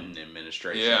the Clinton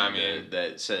administration. Yeah, I mean,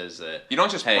 that says that you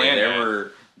don't just hey, plan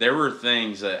there were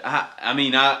things that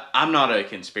I'm not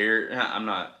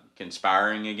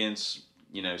conspiring against,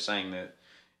 saying that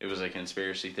it was a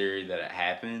conspiracy theory that it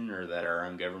happened or that our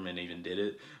own government even did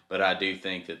it, but I do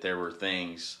think that there were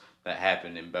things that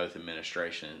happened in both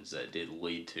administrations that did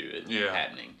lead to it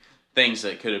happening. Things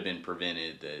that could have been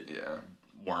prevented that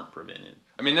weren't prevented.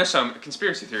 I mean, there's some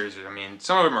conspiracy theories. I mean,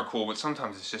 some of them are cool, but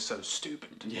sometimes it's just so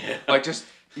stupid. Yeah. Like, just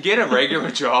get a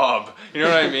regular job. You know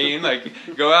what I mean? Like,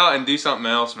 go out and do something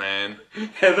else, man.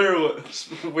 Heather,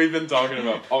 we've been talking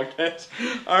about podcasts.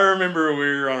 I remember we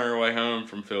were on our way home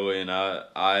from Philly, and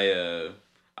I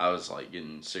was like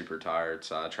getting super tired,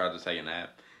 so I tried to take a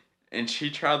nap. And she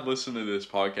tried listening to this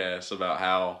podcast about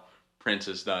how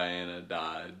Princess Diana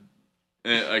died.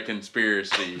 A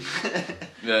conspiracy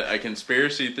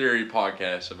theory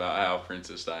podcast about how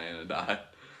Princess Diana died.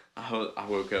 I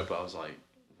woke up, I was like,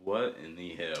 what in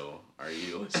the hell are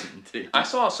you listening to? I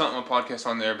saw something on a podcast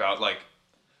on there about, like,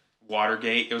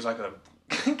 Watergate. It was like a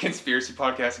conspiracy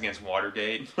podcast against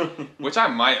Watergate, which I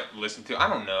might listen to. I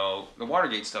don't know. The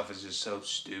Watergate stuff is just so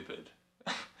stupid.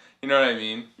 You know what I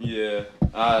mean? Yeah.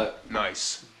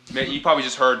 Nice. Man, you probably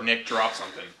just heard Nick drop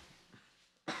something.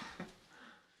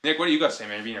 Nick, what do you got to say,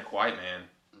 man? You're being a quiet man.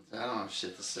 I don't have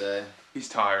shit to say. He's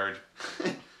tired.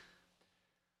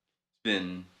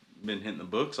 Been hitting the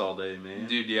books all day, man.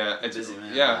 Dude, yeah. It's busy,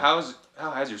 man. Yeah,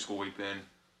 how has your school week been?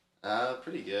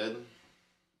 Pretty good.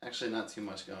 Actually, not too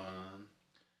much going on.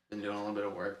 Been doing a little bit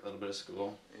of work, a little bit of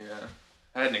school. Yeah.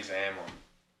 I had an exam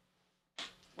on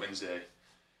Wednesday.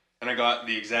 And I got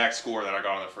the exact score that I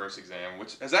got on the first exam.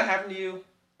 Which, has that happened to you?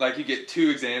 Like, you get 2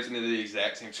 exams and they're the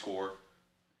exact same score?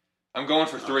 I'm going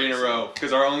for 3 in a row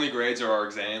because our only grades are our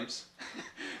exams.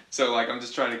 So, like, I'm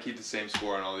just trying to keep the same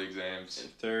score on all the exams.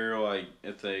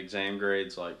 If the exam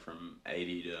grade's like from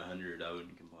 80 to 100, I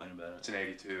wouldn't complain about it. It's an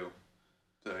 82.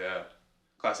 So, yeah.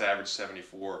 Class average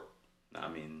 74. I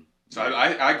mean... So,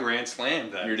 I grand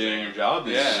slammed that You're exam. doing your job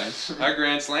this Yeah. I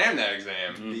grand slammed that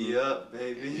exam. Be up,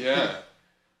 baby. Yeah.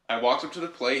 I walked up to the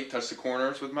plate, touched the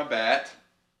corners with my bat.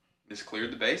 Just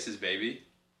cleared the bases, baby.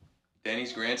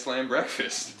 Danny's Grand Slam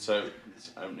breakfast. So,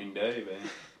 it's opening day, man.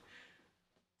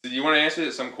 Do you want to answer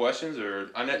some questions, or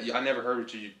I never heard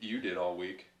what you did all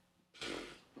week?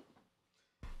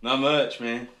 Not much,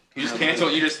 man. You just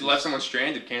canceled. You just left someone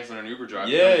stranded, canceling an Uber driver.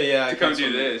 Yeah. To come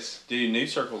do this. Dude, New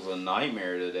Circle's a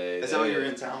nightmare today. Is that what you were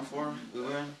in town for?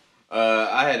 Ubering?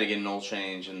 I had to get an oil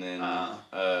change, and then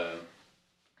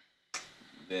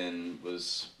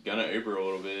was gonna Uber a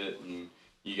little bit, and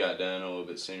you got done a little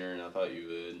bit sooner than I thought you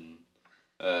would,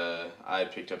 and I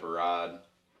picked up a ride,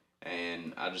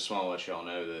 and I just want to let y'all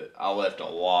know that I left a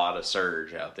lot of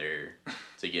surge out there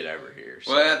to get over here.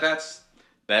 So Well,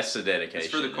 that's the dedication. it's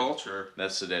for the culture.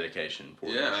 That's the dedication for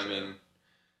Yeah, this I show. mean,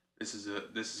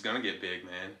 this is gonna get big,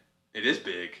 man. It is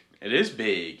big. It is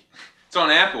big. It's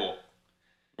on Apple.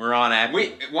 We're on Apple.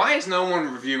 Why is no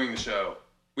one reviewing the show?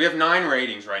 We have 9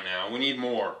 ratings right now. We need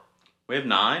more. We have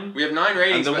 9? We have 9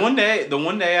 ratings. The one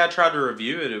day I tried to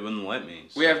review it, it wouldn't let me.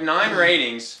 So. We have 9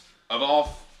 ratings of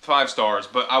all 5 stars,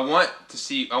 but I want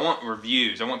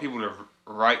reviews. I want people to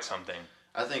write something.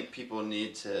 I think people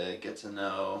need to get to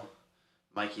know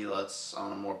Mikey Lutz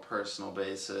on a more personal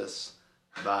basis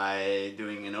by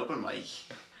doing an open mic.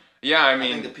 Yeah, I I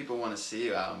mean, think that people want to see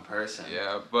you out in person.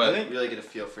 yeah, but I think- Really get a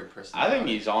feel for your I personality. think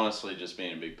he's honestly just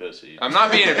being a big pussy. I'm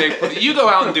not being a big. You go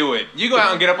out and do it. You go out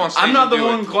and get up on stage. I'm not the and do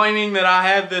one it. claiming that I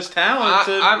have this talent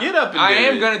to get up and do it. I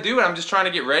am gonna do it. I'm just trying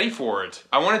to get ready for it.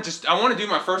 I want to do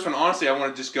my first one. Honestly, I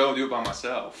want to just go do it by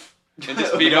myself and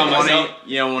just be You by don't want myself.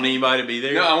 you don't want anybody to be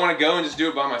there? No, I want to go and just do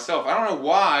it by myself. I don't know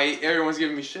why everyone's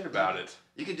giving me shit about it.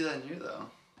 You could do that in here, though.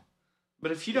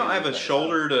 But if you don't Yeah, have a that's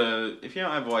shoulder to, if you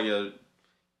don't have like a,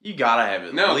 you gotta have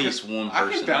at No, least one I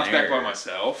person can bounce there. back by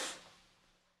myself.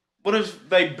 What if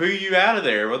they boo you out of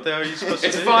there? What the hell are you supposed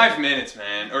It's to do? 5 minutes,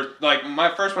 man. Or like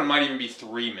my first one might even be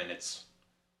 3 minutes.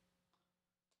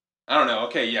 I don't know.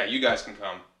 Okay, yeah, you guys can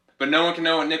come, but no one can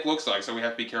know what Nick looks like, so we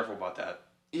have to be careful about that.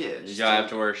 Yeah. You just gotta don't- have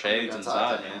to wear shades don't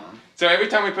talk inside, to man. anyone. So every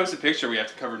time we post a picture, we have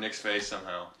to cover Nick's face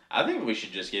somehow. I think we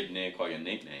should just give Nick like a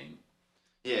nickname.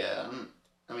 Yeah.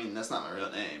 I mean, that's not my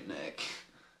real name, Nick.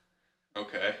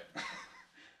 Okay.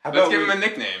 How Let's about give we, him a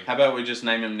nickname. How about we just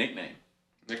name him nickname?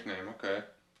 Nickname, okay.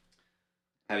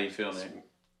 How do you feel, Nick?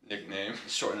 Nickname.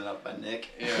 Shorten it up by Nick.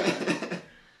 Yeah.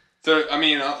 So I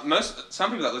mean,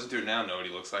 some people that listen to it now know what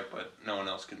he looks like, but no one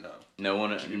else can know. No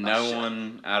one, Keep your mouth shut. no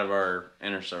one out of our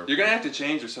inner circle. You're gonna have to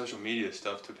change your social media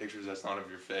stuff to pictures that's not of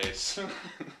your face.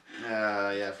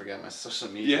 Yeah, I forgot my social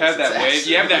media. You have that It's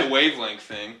You have that actually- wavelength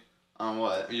thing. On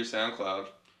what? Your SoundCloud.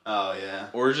 Oh, yeah.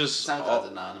 Or just SoundCloud's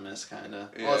anonymous, kind of.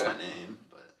 Well, it's Yeah. my name,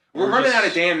 but... We're Or running just- out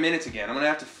of damn minutes again. I'm gonna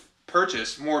have to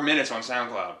purchase more minutes on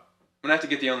SoundCloud. I'm gonna have to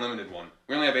get the unlimited one.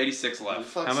 We only have 86 left.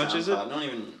 Fuck How much is it? SoundCloud. Don't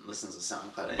even listen to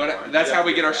SoundCloud anymore. But that's You how have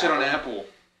we to get our go shit on for Apple.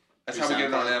 That's Through how we get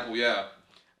it on SoundCloud? Apple, yeah.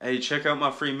 Hey, check out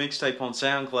my free mixtape on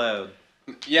SoundCloud.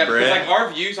 Yeah, because Brett. like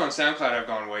our views on SoundCloud have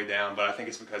gone way down, but I think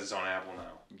it's because it's on Apple now.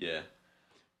 Yeah.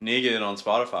 Need to get it on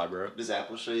Spotify, bro. Does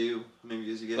Apple show you how many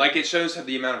views you get? Like it shows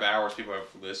the amount of hours people have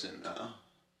listened.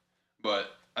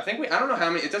 But I think I don't know how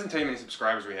many. It doesn't tell you how many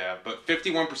subscribers we have, but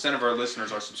 51% of our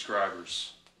listeners are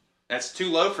subscribers. That's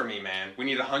too low for me, man. We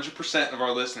need 100% of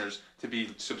our listeners to be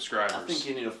subscribers. I think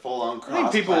you need a full-on I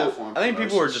think people cross-platform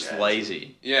are just promotion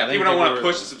lazy. Yeah, I think people don't want are- to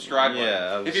push the subscribe button.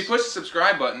 Yeah, If you push the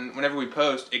subscribe button, whenever we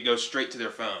post, it goes straight to their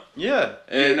phone. Yeah.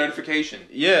 You get a notification.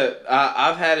 Yeah,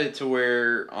 I've had it to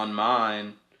where on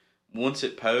mine, once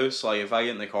it posts, like if I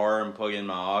get in the car and plug in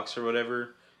my aux or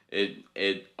whatever, it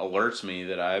alerts me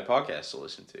that I have podcasts to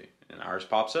listen to, and ours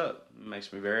pops up. It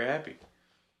makes me very happy.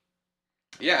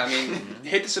 Yeah, I mean,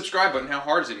 hit the subscribe button. How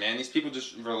hard is it, man? These people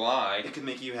just rely. It could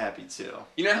make you happy too.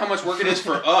 You know how much work it is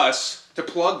for us to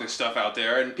plug this stuff out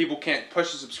there, and people can't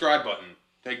push the subscribe button.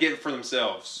 They get it for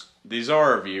themselves. These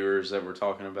are our viewers that we're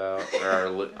talking about,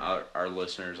 or our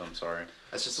listeners. I'm sorry.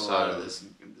 That's just a lot of this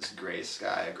gray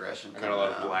sky aggression. I got a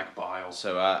lot of black bile.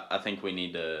 So I think we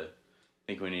need to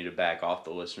back off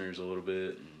the listeners a little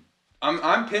bit. And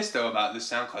I'm pissed though about this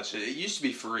SoundCloud shit. It used to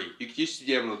be free. You used to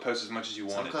be able to post as much as you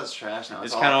wanted. SoundCloud's trash now.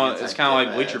 it's kind of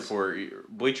like Bleacher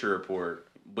Report.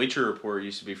 Bleacher Report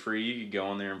used to be free. You could go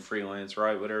on there and freelance,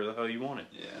 write whatever the hell you wanted.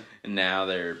 Yeah. And now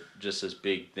they're just this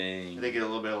big thing. They get a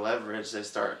little bit of leverage. They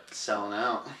start selling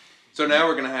out. So now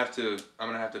I'm gonna have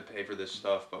to pay for this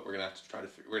stuff, but we're gonna have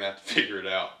to figure it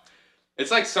out. It's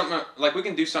like something like we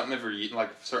can do something like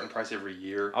a certain price every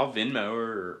year. I'll Venmo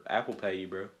or Apple Pay you,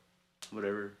 bro.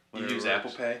 Whatever. You use works.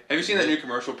 Apple Pay. Have you seen that new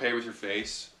commercial, Pay with Your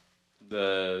Face?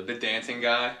 The dancing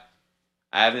guy.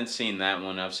 I haven't seen that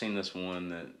one. I've seen this one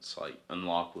that's like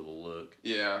unlock with a look.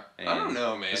 Yeah. And I don't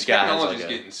know, man. this guy has Technology's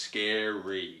like a- getting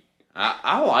scary.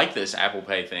 I like this Apple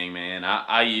Pay thing, man.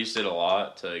 I used it a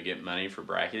lot to get money for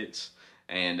brackets,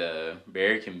 and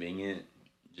very convenient.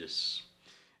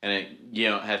 You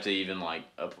don't have to even like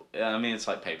I mean, it's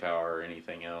like PayPal or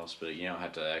anything else, but you don't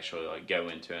have to actually like go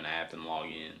into an app and log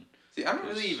in. See, I don't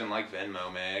really even like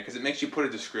Venmo, man, because it makes you put a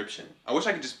description. I wish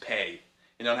I could just pay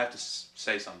and not have to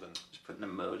say something. Just put an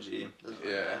emoji. Doesn't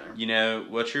really Yeah. matter. You know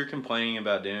what you're complaining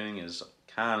about doing is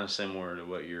kind of similar to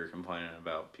what you're complaining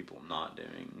about people not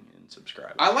doing and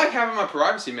subscribing. I like having my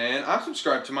privacy, man. I'm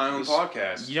subscribed to my own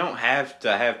podcast. You don't have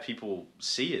to have people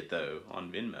see it though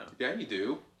on Venmo. Yeah, you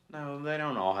do. No, they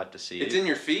don't all have to see It's it. in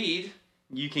your feed.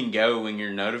 You can go in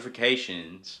your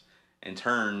notifications and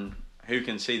turn "Who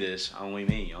can see this? Only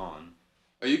me" on.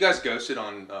 Are you guys ghosted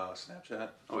on Snapchat?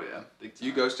 Oh yeah, big time.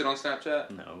 You ghosted on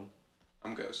Snapchat? No,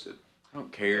 I'm ghosted. I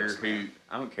don't care Ghost who. man.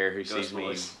 I don't care who Ghost sees me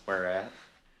voice. where at.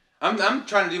 I'm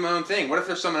trying to do my own thing. What if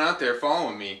there's someone out there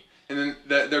following me and then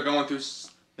they're going through?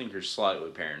 I think you're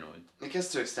slightly paranoid. I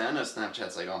guess to an extent, I know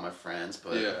Snapchat's like all my friends,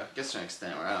 but Yeah. I guess to an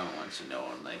extent where I don't want you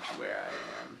knowing like where I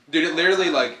am. Dude, it all the literally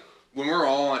time. like when we're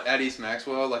all at East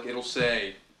Maxwell, like it'll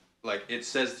say, like it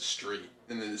says the street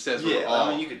and then it says we're Yeah, all.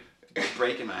 I mean you could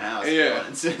break in my house. Yeah.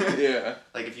 If you wanted to. Yeah.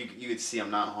 Like if you could see I'm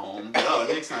not home. Oh,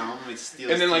 Nick's not home. We steal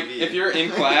And his then like TV. if you're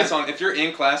in class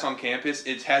on campus,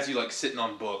 it has you like sitting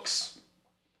on books.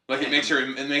 Like it makes your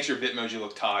Bitmoji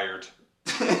look tired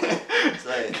It's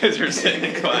like- because you're sitting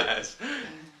in class.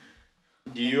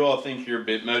 Do you all think your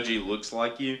Bitmoji looks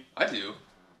like you? I do.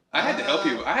 I had to help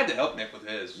you. I had to help Nick with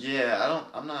his. Yeah,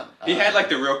 I'm not. He had like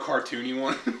the real cartoony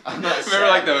one. I'm not Remember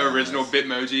like the savvy on original this.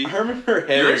 Bitmoji? I remember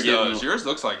Heather Yours getting. does. Yours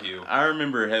looks like you. I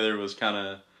remember Heather was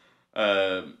kind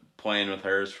of playing with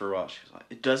hers for a while. She was like,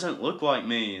 "It doesn't look like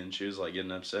me," and she was like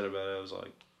getting upset about it. I was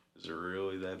like, "Is it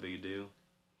really that big a deal?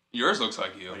 Yours looks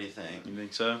like you. What do you think? You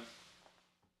think so?"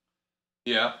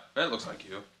 Yeah, that looks like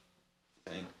you.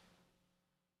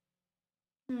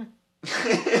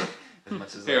 As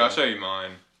much as Here, I'll show you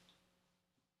mine.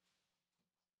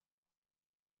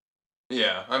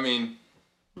 Yeah, I mean,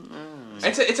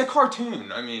 it's a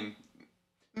cartoon. I mean,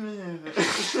 Do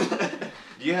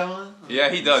you have one? yeah,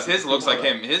 he does. His looks like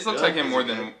him. His looks like him more Is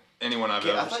it than anyone I've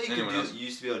Okay, I ever. thought you Anyone else. could you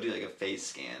used to be able to do like a face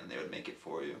scan and they would make it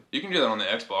for you. You can do that on the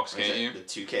Xbox, Or is can't it you? The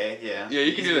 2K, yeah. Yeah,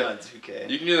 you can do that. on 2K.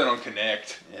 You can do that on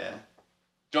Connect. Yeah.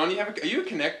 John, are you a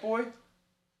Connect boy?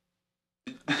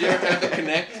 Did you ever have the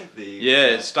Connect? Yeah,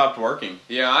 it stopped working.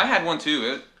 Yeah, I had one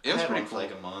too. It I was had pretty one for cool.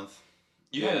 like a month.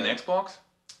 You had an Yeah. Xbox?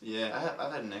 Yeah,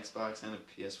 I've had an Xbox and a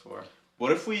PS4.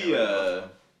 What if we Yeah, both.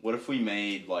 what if we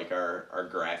made like our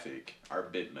graphic, our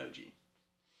Bitmoji?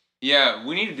 Yeah,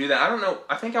 we need to do that. I don't know.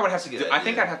 I think I would have to. That's a good I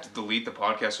think idea. I'd have to delete the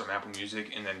podcast from Apple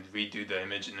Music and then redo the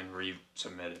image and then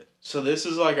resubmit it. So this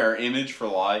is like our image for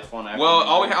life on Apple.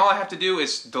 Well, Music? all I have to do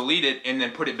is delete it and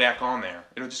then put it back on there.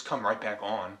 It'll just come right back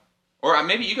on. Or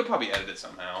maybe you could probably edit it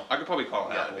somehow. I could probably call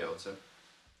You gotta Apple. be able to.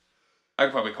 I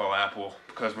could probably call Apple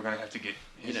because we're gonna have to get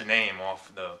his name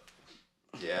off the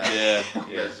Yeah.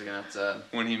 You guys are gonna have to.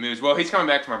 when he moves. Well, he's coming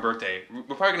back for my birthday. We're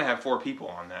probably gonna have 4 people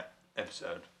on that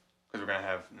episode because we're gonna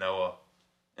have Noah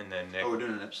and then Nick. Oh, we're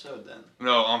doing an episode then.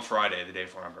 No, on Friday, the day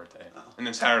before my birthday, Oh. and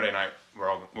then Saturday night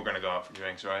we're gonna go out for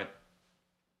drinks, right?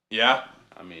 Yeah.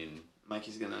 I mean,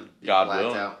 Mikey's gonna be God blacked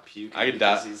willing. out, puking. I could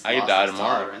because die- he's I could lost die his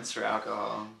tomorrow. Tolerance for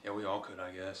alcohol. Yeah, we all could,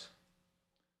 I guess.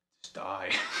 Just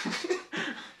die.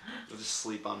 We'll just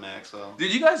sleep on Maxwell.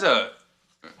 Did you guys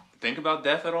think about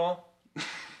death at all?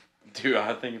 dude,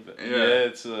 I think that, Yeah.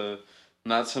 it's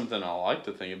not something I like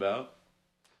to think about.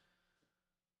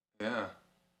 Yeah.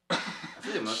 I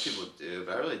feel like most people do,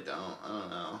 but I really don't. I don't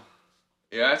know.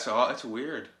 Yeah, it's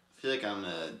weird. I feel like I'm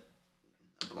a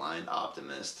blind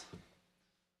optimist.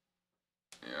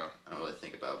 Yeah. I don't really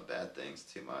think about bad things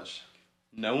too much.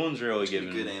 No one's really It can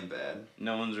given be good and bad.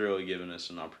 no one's really given us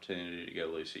an opportunity to go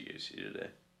loosey goosey today.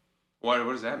 What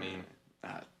does that mean?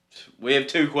 We have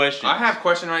 2 questions. I have a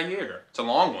question right here. It's a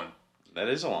long one. That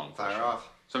is a long Fire question. off.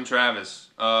 Some Travis.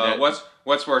 Yeah.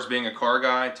 What's worse, being a car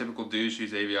guy, typical douche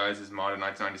whose AVI is his modern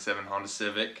 1997 Honda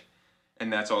Civic,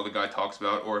 and that's all the guy talks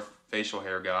about, or facial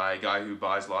hair guy who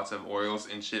buys lots of oils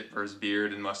and shit for his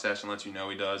beard and mustache and lets you know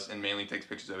he does, and mainly takes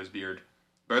pictures of his beard.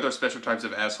 Both are special types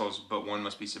of assholes, but one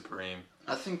must be supreme.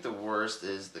 I think the worst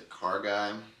is the car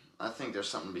guy. I think there's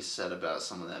something to be said about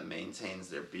someone that maintains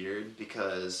their beard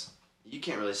because you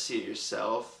can't really see it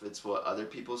yourself. It's what other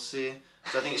people see.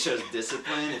 So I think it shows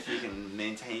discipline if you can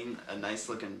maintain a nice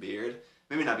looking beard.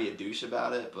 Maybe not be a douche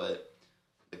about it, but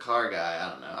the car guy, I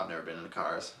don't know. I've never been into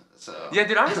cars, so. Yeah,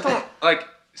 dude, I just don't like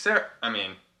Sarah. I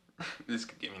mean, this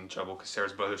could get me in trouble because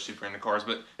Sarah's brother's super into cars,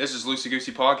 but this is Loosey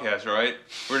Goosey podcast, right?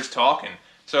 We're just talking.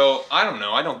 So I don't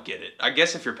know. I don't get it. I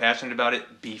guess if you're passionate about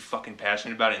it, be fucking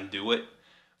passionate about it and do it.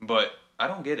 But I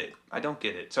don't get it. I don't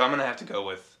get it. So I'm gonna have to go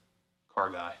with car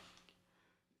guy.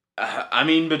 I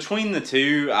mean, between the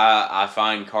two, I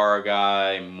find car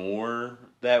guy more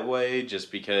that way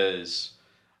just because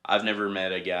I've never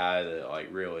met a guy that like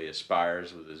really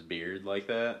aspires with his beard like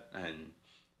that, and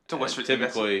To West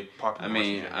typically, popular I West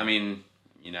mean, Virginia.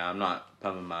 you know, I'm not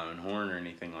pumping my own horn or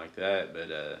anything like that, but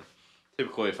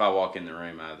typically if I walk in the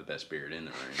room, I have the best beard in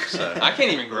the room. So I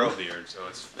can't even grow a beard, so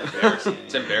it's embarrassing.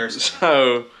 It's embarrassing.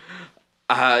 So,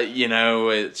 you know,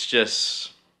 it's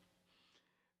just,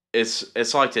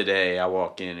 it's like today. I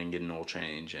walk in and get an oil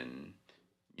change, and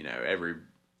you know,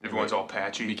 Everyone's all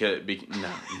patchy.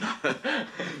 no.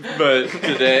 But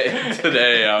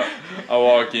today I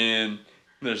walk in.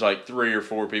 There's like 3 or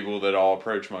 4 people that all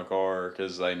approach my car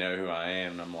because they know who I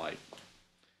am, and I'm like,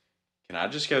 can I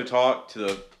just go talk to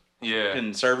the Yeah.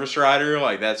 fucking service writer?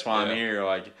 Like, that's why Yeah. I'm here.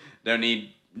 Like, don't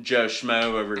need Joe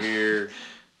Schmo over here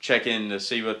checking to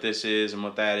see what this is and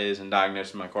what that is and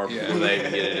diagnosing my car before Yeah. they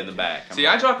even get it in the back. I'm See,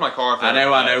 like, I dropped my car off. I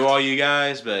know all you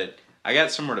guys, but I got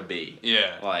somewhere to be.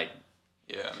 Yeah. Like,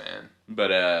 Yeah, man.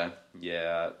 but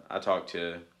yeah, I talked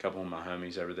to a couple of my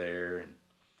homies over there, and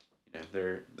you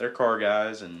know, they're car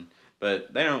guys,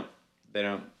 but they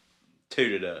don't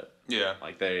toot it up Yeah.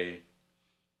 like they,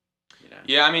 you know.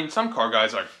 Yeah, I mean, some car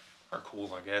guys are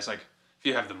cool, I guess. Like, if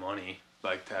you have the money,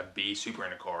 like, to be super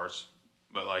into cars.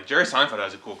 But, like, Jerry Seinfeld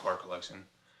has a cool car collection.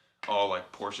 All,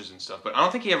 like, Porsches and stuff. But I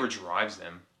don't think he ever drives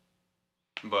them.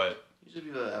 But, Usually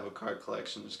people that have a car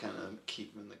collection just kind of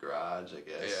keep them in the garage, I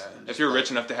guess. yeah. and If just, you're like,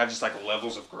 rich enough to have just, like,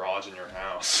 levels of garage in your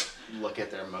house. look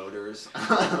at their motors.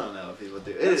 I don't know if people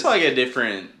do. That's like a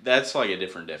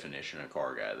different definition of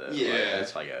car guy though. Yeah. Like,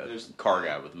 that's like a There's- car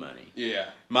guy with money. Yeah.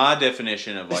 My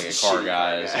definition of like a car Shitty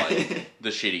guy car is guy. like the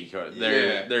shitty car.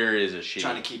 Yeah. There is a shitty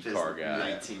Trying to keep his car guy.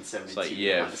 1972 It's like,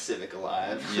 yeah, Honda Civic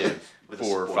alive. Yeah, with a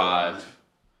 4 or spoiler on 5, it.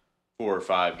 4 or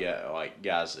 5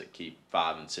 guys that keep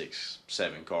 5 and 6,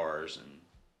 7 cars, and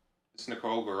This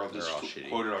Nicole girl They're just all shitty.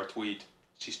 quoted our tweet.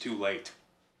 She's too late.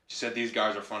 She said these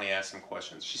guys are funny asking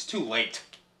questions. She's too late.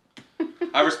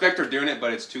 I respect her doing it,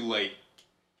 but it's too late.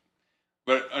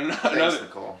 But Thanks,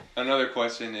 Nicole. another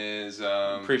question is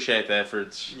appreciate the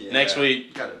efforts. Yeah. Next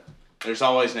week, Got it. there's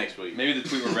always next week. maybe the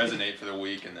tweet will resonate for the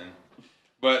week and then.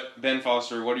 But Ben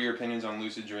Foster, what are your opinions on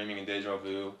lucid dreaming and deja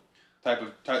vu?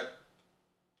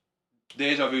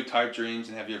 Deja vu type dreams,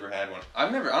 and have you ever had one? I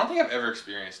don't think I've ever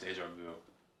experienced deja vu.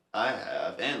 I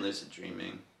have, and lucid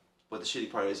dreaming. But the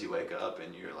shitty part is you wake up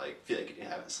and you're like, feel like you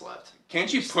haven't slept.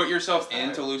 Can't you put yourself Tired.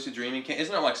 into lucid dreaming?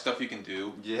 Isn't there like stuff you can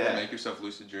do to Yeah. make yourself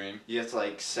lucid dream? You have to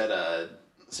like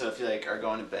so if you like are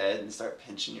going to bed and start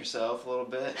pinching yourself a little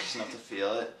bit, just enough to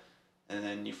feel it, and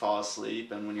then you fall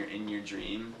asleep, and when you're in your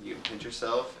dream, you can pinch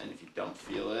yourself, and if you don't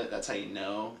feel it, that's how you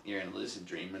know you're in a lucid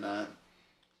dream or not.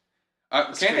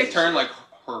 Can't they crazy turn shit. like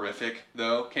horrific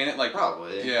though? Can it like?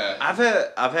 Probably. Yeah.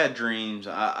 I've had dreams.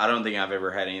 I don't think I've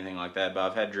ever had anything like that, but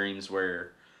I've had dreams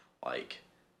where, like,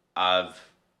 I've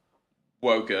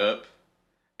woke up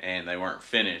and they weren't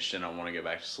finished, and I want to go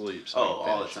back to sleep. So I can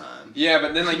All the finish. time. Yeah,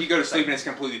 but then like you go to sleep and it's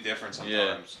completely different sometimes.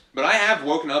 Yeah. But I have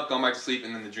woken up, gone back to sleep,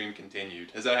 and then the dream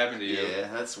continued. Has that happened to you? Yeah,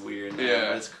 that's weird. Man. Yeah.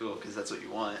 That's cool because that's what you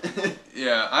want.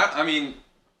 Yeah. I mean,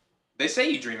 they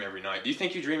say you dream every night. Do you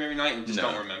think you dream every night and just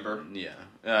No. don't remember?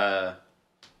 Yeah.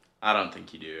 I don't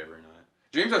think you do every night.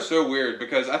 Dreams are so weird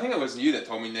because I think it was you that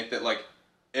told me, Nick, that like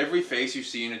every face you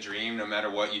see in a dream, no matter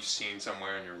what, you've seen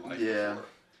somewhere in your life. Yeah. Before.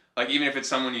 Like even if it's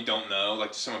someone you don't know,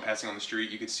 like someone passing on the street,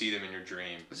 you could see them in your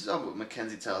dream. This is all what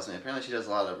Mackenzie tells me. Apparently, she does a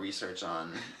lot of research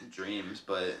on dreams,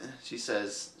 but she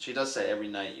does say every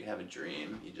night you have a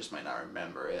dream, you just might not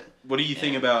remember it. What do you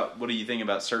think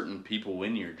about certain people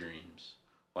in your dreams?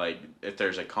 Like, if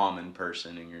there's a common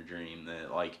person in your dream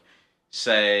that, like,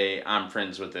 say I'm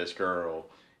friends with this girl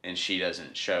and she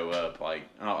doesn't show up, like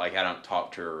I don't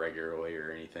talk to her regularly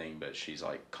or anything, but she's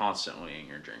like constantly in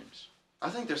your dreams. I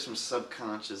think there's some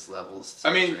subconscious levels to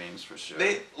I mean, dreams for sure.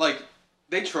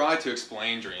 They try to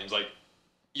explain dreams, like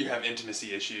you have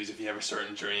intimacy issues if you have a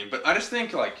certain dream, but I just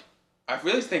think like I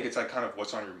really think it's like kind of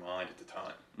what's on your mind at the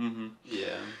time. Mm-hmm.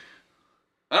 Yeah.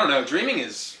 I don't know. Dreaming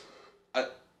is.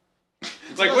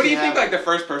 Like, Until what do you you think? have- Like, the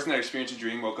first person that experienced a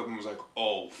dream woke up and was like,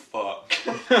 "Oh fuck,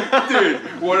 dude,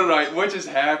 what just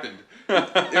happened?"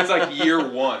 It's like year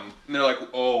one, and they're like,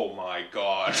 "Oh my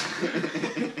god."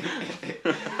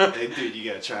 Hey, dude, you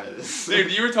gotta try this.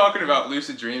 Dude, you were talking about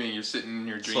lucid dreaming. You're sitting in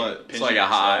your dream. It's pinching like a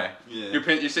yourself. high. Yeah.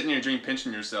 You're sitting in your dream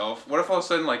pinching yourself. What if all of a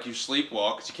sudden, like, you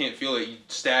sleepwalk because you can't feel it, you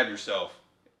stab yourself?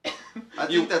 I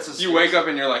think that's a You wake up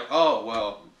and you're like, "Oh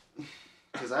well."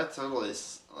 Because I totally,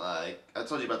 like, I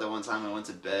told you about that one time I went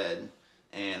to bed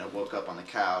and I woke up on the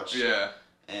couch Yeah.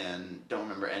 and don't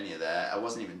remember any of that. I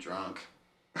wasn't even drunk.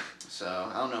 So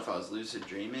I don't know if I was lucid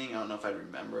dreaming. I don't know if I'd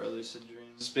remember a lucid dream.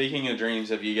 Speaking of dreams,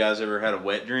 have you guys ever had a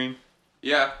wet dream?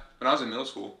 Yeah. When I was in middle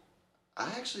school. I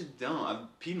actually don't. I've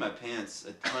peed my pants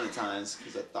a ton of times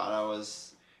because I thought I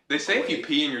was. They say if you Awake.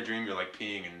 pee in your dream, you're like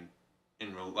peeing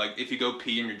in real. Like if you go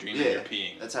pee in your dream, then Yeah, you're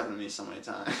peeing. that's happened to me so many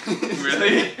times.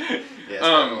 Really?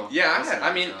 Yeah.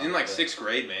 I mean, in like sixth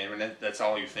grade, man, when that's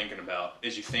all you're thinking about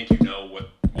is you think you know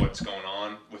what's going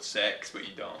on with sex, but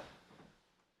you don't.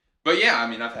 But yeah, I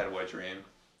mean, I've had a wet dream.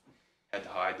 Had to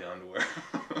hide the underwear.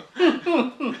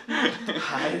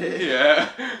 Hide it? Yeah.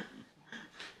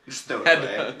 Just throw Had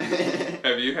it away.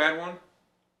 Have you had one?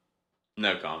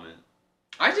 No comment.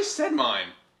 I just said mine.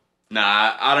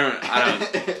 Nah, I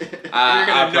don't. You're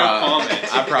gonna have no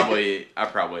comments. I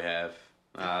probably have.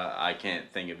 I can't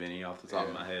think of any off the top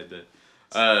of my head.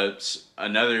 But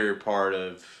another part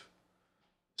of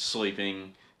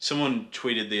sleeping. Someone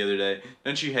tweeted the other day,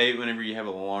 don't you hate whenever you have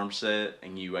an alarm set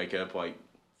and you wake up like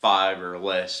 5 or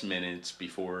less minutes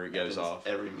before it goes off?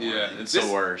 Every morning. Yeah, It's the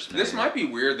worst, man. This might be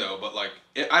weird though, but like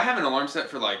I have an alarm set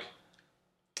for like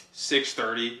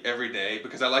 6:30 every day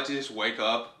because I like to just wake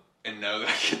up and know that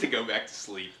I get to go back to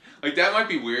sleep. Like that might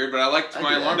be weird, but I like I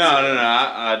my do alarm. that. set. No,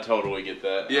 I totally get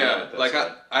that. I know Yeah, what like that's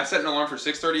like. I set an alarm for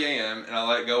 6:30 a.m. and I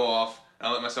let it go off. And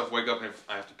I let myself wake up, and if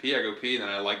I have to pee, I go pee. And then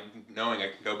I like knowing I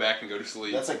can go back and go to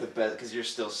sleep. That's like the best because you're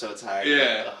still so tired.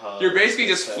 Yeah, you're basically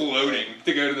just floating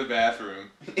to go to the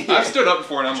bathroom. I've stood up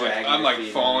before and I'm Dragging like your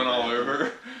feet falling in the all bathroom.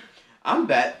 over. I'm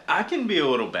bad. I can be a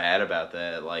little bad about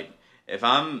that. Like if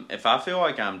I feel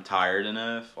like I'm tired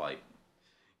enough, like,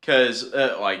 cause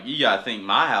like you gotta think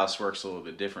my house works a little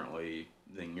bit differently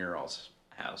than your all's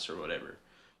house or whatever.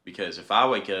 Because if I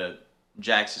wake up,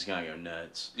 Jax is gonna go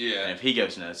nuts. Yeah. And if he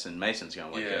goes nuts, then Mason's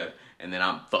gonna wake Yeah. up, and then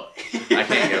I'm fucked. I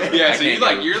can't go. Yeah, I so can't you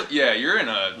like go- you're in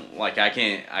a like I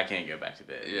can't go back to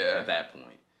bed. Yeah. At that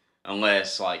point,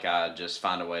 unless like I just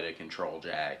find a way to control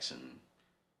Jax and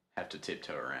have to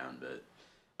tiptoe around. But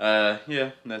yeah,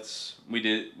 we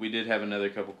did have another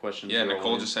couple questions. yeah. roll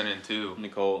Nicole in. just sent in too.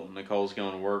 Nicole's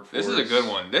going to work for This us. is a good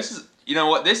one. This is you know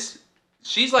what this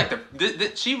she's like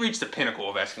she reached the pinnacle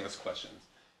of asking us questions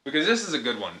because this is a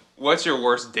good one. What's your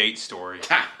worst date story?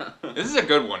 This is a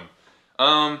good one.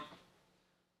 I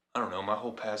don't know. My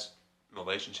whole past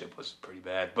relationship was pretty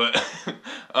bad, but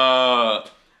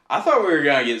I thought we were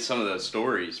gonna get some of those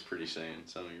stories pretty soon.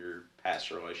 Some of your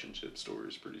past relationship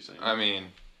stories pretty soon. I mean,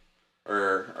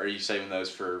 Or are you saving those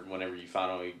for whenever you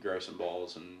finally grow some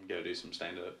balls and go do some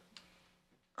stand up?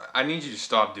 I need you to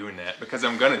stop doing that because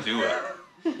I'm gonna do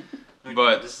it.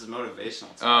 But this is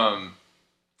motivational.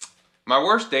 My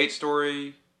worst date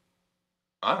story.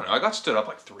 I don't know. I got stood up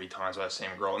like 3 times by the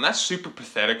same girl, and that's super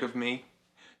pathetic of me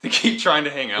to keep trying to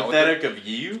hang out with her. Pathetic of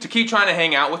you? To keep trying to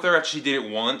hang out with her after she did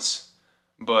it once.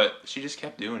 But she just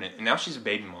kept doing it, and now she's a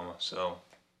baby mama, so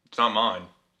it's not mine.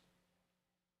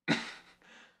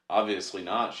 Obviously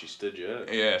not. She stood you up.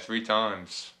 Yeah, 3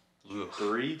 times. Ugh.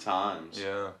 3 times.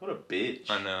 Yeah, What a bitch.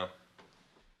 I know.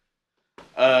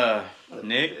 What a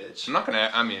Nick? bitch. I'm not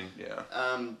gonna. I mean, yeah.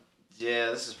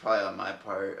 Yeah, this is probably on my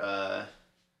part.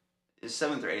 It's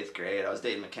 7th or 8th grade. I was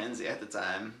dating Mackenzie at the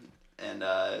time, and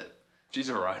She's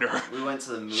a writer. we went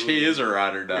to the movies. She is a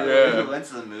ride or die. Yeah. We went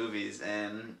to the movies,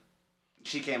 and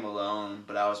she came alone,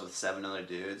 but I was with 7 other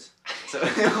dudes. So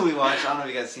we watched. I don't know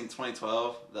if you guys seen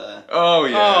 2012. Oh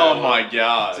yeah. Oh my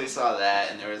god. So we saw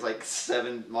that, and there was like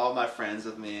 7, all my friends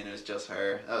with me, and it was just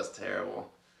her. That was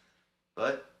terrible.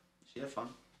 But she had fun,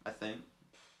 I think.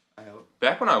 I hope.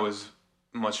 Back when I was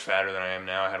much fatter than I am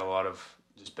now, I had a lot of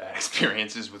just bad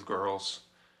experiences with girls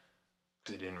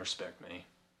because they didn't respect me.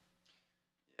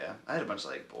 Yeah, I had a bunch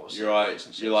of like bullshit. You're like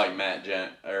relationships. Matt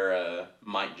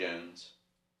Mike Jones.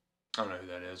 I don't know who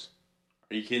that is.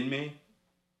 Are you kidding me?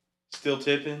 Still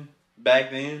tipping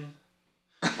back then?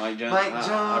 Mike Jones. Mike I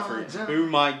Jones. forget. Who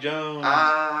Mike Jones?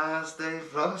 Ah, stay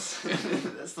close.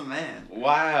 That's the man.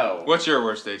 Wow. What's your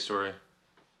worst date story?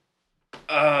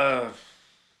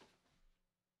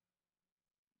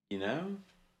 You know,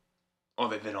 Oh,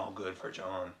 they've been all good for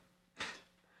John.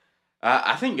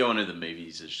 I think going to the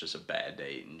movies is just a bad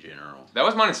date in general. That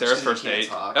was mine and Sarah's Just 'cause you first can't date.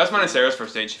 talk. That was mine and Sarah's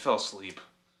first date. She fell asleep.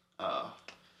 Oh.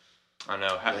 I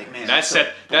know. Like, man, that that's so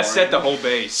set that set the boring. whole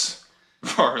base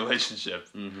for our relationship.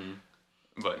 Mm-hmm.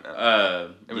 But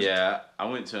no. It was- Yeah, I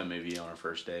went to a movie on our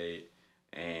first date,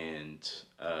 and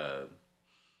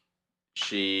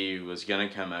she was gonna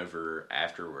come over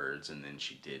afterwards, and then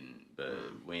she didn't. But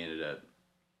we ended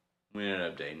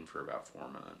up dating for about 4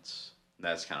 months.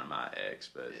 That's kind of my ex,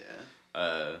 but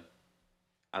Yeah.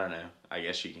 I don't know. I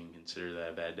guess you can consider that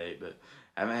a bad date, but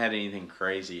I haven't had anything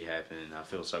crazy happen. I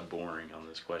feel so boring on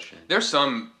this question. There's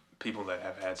some people that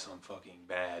have had some fucking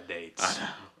bad dates. I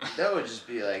know. That would just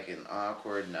be like an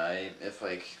awkward night if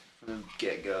like from the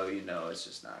get go you know it's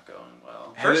just not going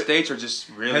well. First dates are just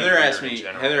really Heather weird asked in me.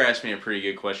 general. Heather asked me a pretty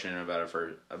good question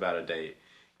about a date.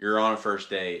 You're on a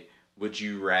first date. Would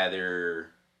you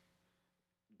rather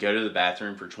go to the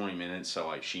bathroom for 20 minutes so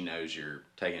like she knows you're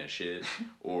taking a shit,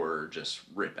 or just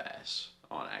rip ass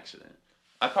on accident?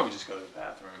 I'd probably just go to the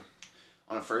bathroom.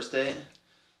 On a first date,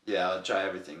 yeah, I'll try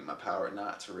everything in my power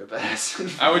not to rip ass.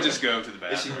 I would just go to the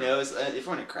If she bathroom. knows, if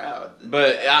we're in a crowd. then-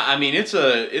 But I mean, it's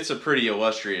a pretty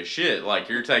illustrious shit. Like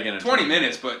you're taking a 20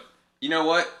 minutes, but you know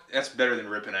what? That's better than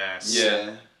ripping ass.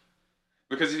 Yeah.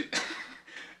 Because if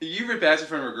you rip ass in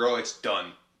front of a girl, it's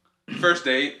done. First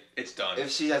date, it's done.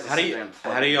 If she has to How do sit you- there and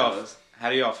plug how do her y'all- nose. How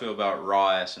do y'all feel about raw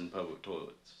ass in public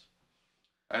toilets?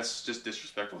 That's just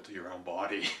disrespectful to your own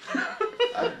body.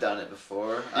 I've done it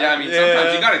before. Yeah, I mean, Yeah.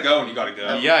 sometimes you gotta go and you gotta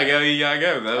go. You gotta go. You gotta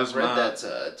go. That was I've read my.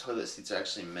 that toilet seats are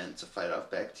actually meant to fight off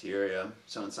bacteria.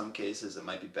 So in some cases, it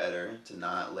might be better to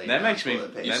not lay That down makes me-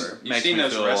 toilet that- paper. You've Makes seen me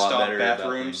those feel a rest lot stop better about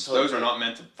bathrooms? things. Those are not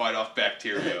meant to fight off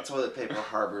bacteria. Toilet paper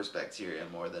harbors bacteria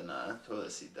more than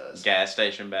toilet seat does. Gas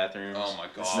station bathrooms. Oh my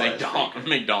It's god.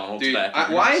 McDonald's Dude,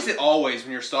 bathrooms. why is it always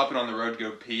when you're stopping on the road to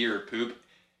go pee or poop,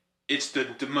 it's the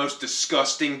most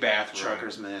disgusting bathroom.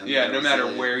 Truckers, man. Yeah, they're no matter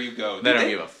silly. where you go. They don't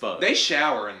give a fuck. They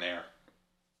shower in there.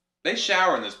 They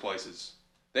shower in those places.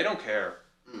 They don't care.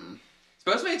 Mm.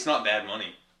 Supposedly it's not bad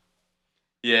money.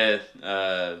 Yeah,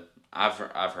 I've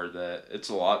heard that. It's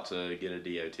a lot to get a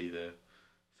DOT though.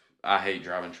 I hate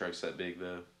driving trucks that big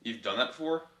though. You've done that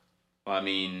before? Well, I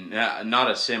mean,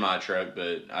 not a semi truck,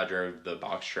 but I drove the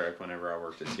box truck whenever I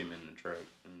worked at Team in the truck,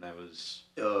 and that was.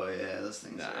 Oh yeah, those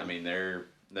things. I mean, they're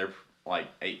like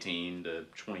 18 to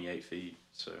 28 feet.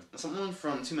 So someone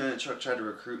from 2 Minute Truck tried to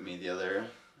recruit me the other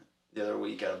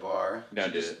week at a bar.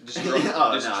 don't do it. Just drop,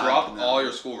 Oh, no, drop no. all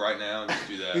your school right now and just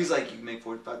do that. He's like, you can make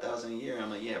 $45,000 a year. I'm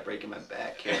like, yeah, breaking my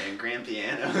back carrying grand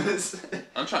pianos.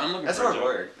 I'm looking That's for a hard job.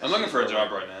 work. I'm looking for a job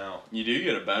right now. You do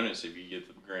get a bonus if you get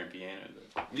the grand piano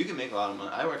though. You can make a lot of money.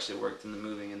 I actually worked in the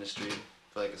moving industry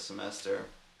for like a semester.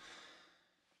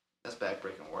 That's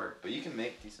backbreaking work, but you can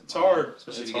make decent It's money. hard.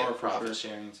 Especially It's if you hard get for profit sure.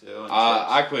 sharing too. and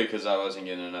I trips. quit because I wasn't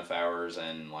getting enough hours,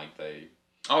 and like they.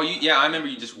 Oh, yeah, I remember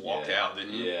you just walked yeah, out,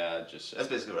 didn't you? Yeah, I just That's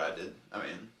basically what I did. I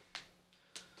mean,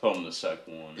 told them to suck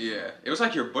one. Yeah. It was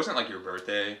like wasn't like your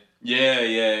birthday.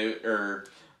 Yeah, or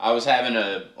I was having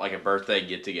a birthday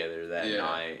get together that Yeah.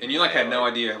 night, And you like had no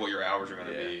idea what your hours were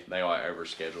gonna Yeah, be. they like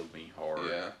overscheduled me hard.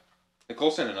 Yeah.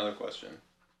 Nicole sent another question.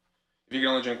 If you could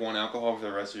only drink one alcohol for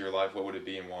the rest of your life, what would it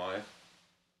be and why?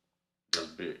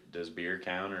 Does beer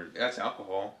count or? That's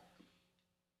alcohol.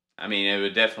 I mean, it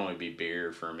would definitely be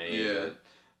beer for me. Yeah.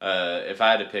 But, if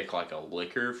I had to pick like a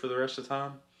liquor for the rest of the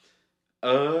time,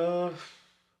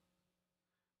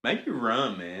 Maybe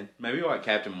rum, man. Maybe like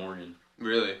Captain Morgan.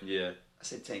 Really? Yeah. I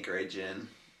say Tanqueray gin,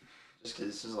 just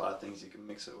because there's a lot of things you can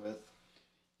mix it with.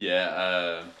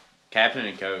 Yeah, Captain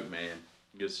and Coke, man.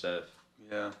 Good stuff.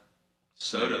 Yeah.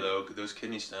 Soda though, those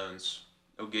kidney stones,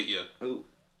 they'll get you.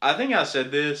 I think I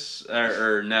said this,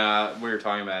 or no, we were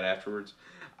talking about it afterwards.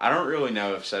 I don't really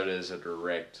know if soda is a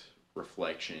direct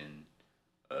reflection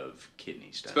of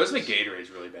kidney stones. Supposedly Gatorade's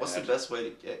really bad. What's the best way to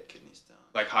get kidney stone?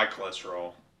 Like high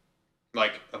cholesterol,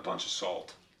 like a bunch of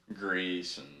salt.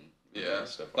 Grease and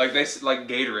stuff like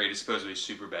Gatorade is supposed to be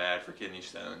super bad for kidney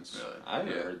stones. Really? I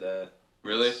haven't heard that.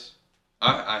 Really?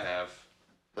 I have.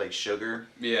 Like sugar?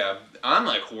 Yeah, I'm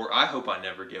like I hope I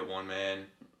never get one, man.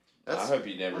 I hope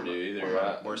you never do either. One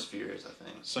of my worst fears, I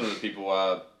think. Some of the people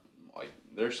I like,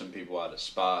 there's some people I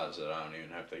despise that I don't even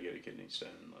hope they get a kidney stone.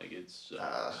 Like it's.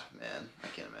 Man, I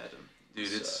can't imagine. Dude,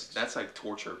 that's like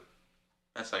torture.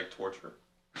 That's like torture.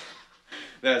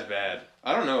 That's bad.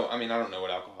 I don't know. I mean, I don't know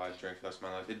what alcohol I drink for the rest of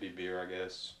my life. It'd be beer, I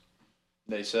guess.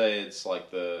 They say it's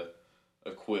like the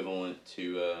equivalent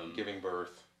to giving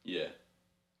birth. Yeah.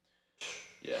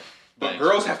 Yeah. But Thanks.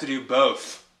 girls have to do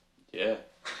both. Yeah.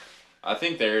 I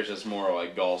think theirs is more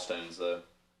like gallstones, though.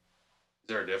 Is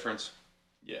there a difference?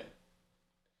 Yeah.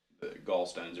 The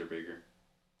gallstones are bigger.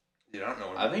 Dude, I don't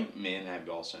know. I think men have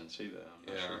gallstones too, though.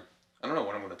 I'm not sure. I don't know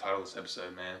what I'm going to title this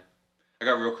episode, man. I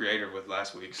got real creative with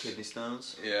last week's. Kidney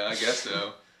stones? Yeah, I guess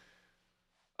so.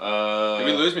 Did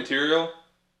we lose material?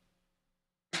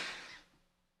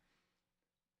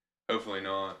 Hopefully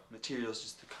not. Material's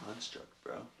just a construct,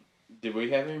 bro. Did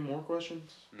we have any more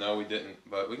questions? No, we didn't,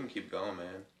 but we can keep going,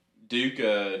 man.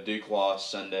 Duke lost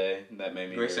Sunday. That made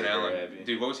me Grayson very, Allen, very happy.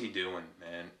 dude, what was he doing,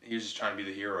 man? He was just trying to be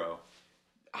the hero.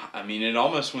 I mean, it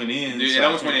almost went in. Dude, it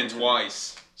almost went in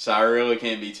twice. So I really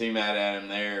can't be too mad at him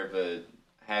there, but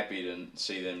happy to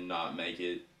see them not make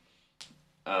it.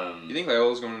 You think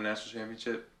Loyola's going to the national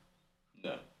championship?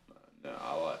 No.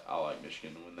 I like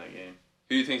Michigan to win that game.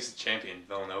 Who do you think's the champion?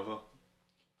 Villanova?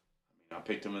 I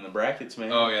picked them in the brackets,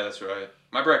 man. Oh yeah, that's right.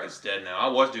 My bracket's dead now. I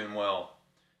was doing well,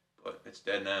 but it's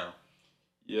dead now.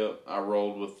 Yep, I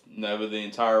rolled with Nova the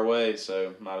entire way,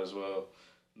 so might as well.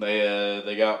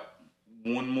 They got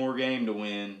one more game to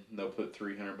win. They'll put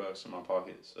 $300 in my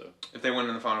pocket. So if they win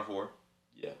in the Final Four,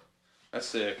 yeah, that's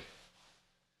sick.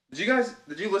 Did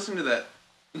you listen to that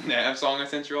Nav song I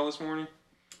sent you all this morning?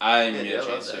 I didn't get I a love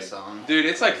chance that to. song. Dude,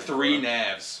 it's like 3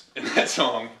 Navs in that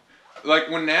song. Like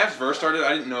when Nav's verse started,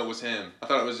 I didn't know it was him. I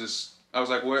thought it was just. I was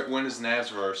like, when is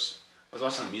Nav's verse? I was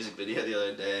watching a music video the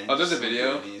other day. Oh, there's a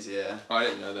video? Yeah. Oh, I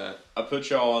didn't know that. I put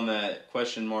y'all on that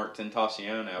question mark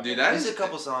Tentacion album. Dude, There's a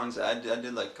couple songs. I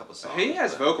did like a couple songs. He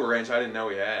has but- vocal range I didn't know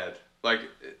he had. Like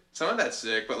some of that's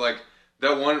sick, but like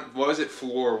that one, what was it?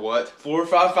 Floor what?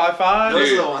 4555. Those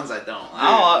Dude. are the ones I don't like.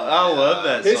 I love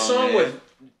that His song, song man.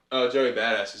 with Joey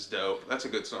Badass is dope. That's a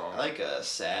good song. I like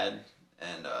Sad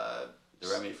and The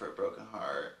Remedy for a Broken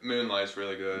Heart. Moonlight's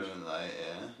really good. Moonlight,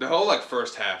 yeah. The whole like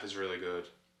first half is really good.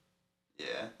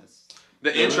 Yeah. That's,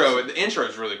 The intro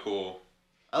is really cool.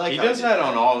 I like He how does did that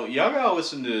on all. Y'all gotta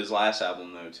listen to his last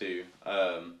album though too.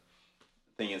 I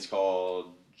think it's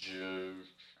called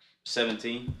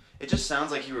 17. It just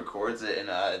sounds like he records it in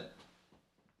a...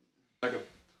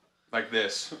 Like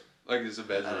this. Like this is a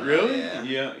bedroom. Really?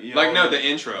 Yeah. Like no, the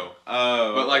intro.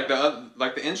 Oh. But like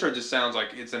okay. the intro just sounds like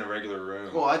it's in a regular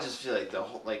room. Well, I just feel like the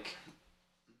whole, like...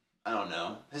 I don't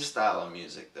know. His style of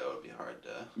music, though, would be hard to...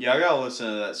 Yeah, I gotta listen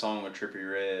to that song with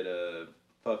Trippie Redd,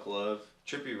 Fuck Love.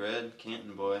 Trippie Redd,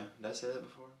 Canton Boy. Did I say that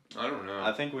before? I don't know.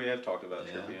 I think we have talked about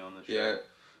Yeah. Trippie on the show. Yeah,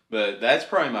 But that's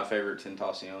probably my favorite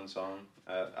Tentacion song.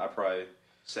 I probably,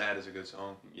 Sad is a good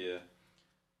song. yeah.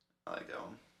 I like that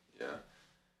one. Yeah.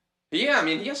 Yeah, I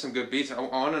mean, he has some good beats. I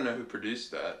want to know who produced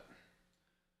that.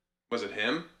 Was it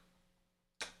him?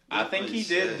 I think he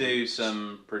did say. do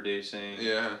some producing.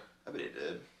 Yeah. I bet he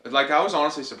did. Like, I was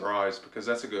honestly surprised because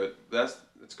that's a good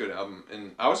album.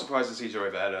 And I was surprised to see Joey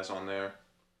Badass on there.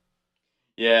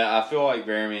 Yeah, I feel like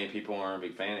very many people aren't a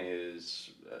big fan of his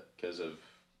because of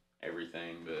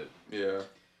everything, but Yeah.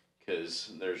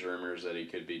 because there's rumors that he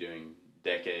could be doing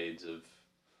decades of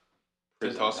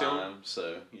prison Tentacion? time.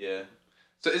 So, yeah.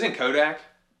 So isn't Kodak?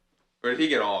 Or did he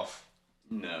get off?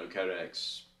 No,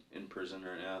 Kodak's in prison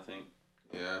right now, I think.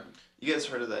 Yeah. You guys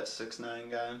heard of that 6ix9ine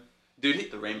guy?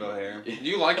 Dude, The rainbow hair? do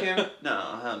you like him?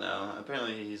 No, hell no.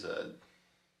 Apparently he's a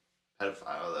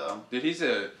pedophile, though. Dude,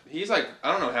 he's like,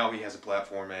 I don't know how he has a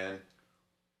platform, man.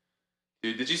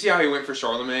 Dude, did you see how he went for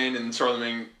Charlemagne and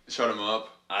Charlemagne shut him up?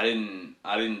 I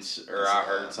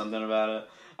heard something about it.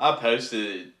 I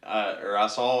posted, or I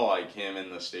saw like him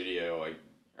in the studio, like,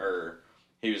 or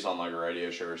he was on like a radio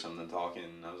show or something talking.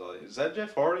 And I was like, is that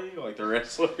Jeff Hardy, like the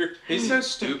wrestler? He's so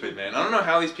stupid, man. I don't know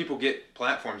how these people get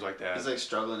platforms like that. He's like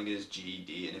struggling to get his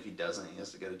GED, and if he doesn't, he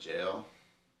has to go to jail.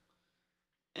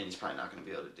 And he's probably not going to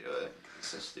be able to do it. He's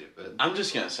so stupid. I'm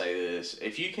just gonna say this: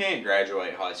 if you can't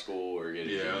graduate high school or get a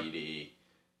Yeah. GED,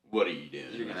 what are you doing?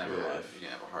 You're gonna have with your a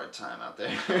life? hard time out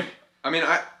there. I mean,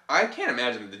 I can't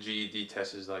imagine that the GED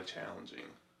test is like challenging.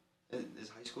 Is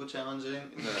high school challenging?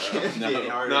 No, Can't be any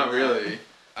harder Not than that. really.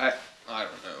 I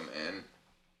don't know, man.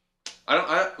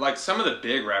 I like some of the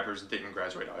big rappers didn't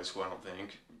graduate high school. I don't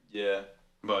think, Yeah.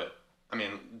 but I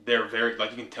mean, they're very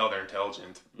like you can tell they're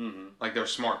intelligent. Mm-hmm. Like they're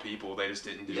smart people. They just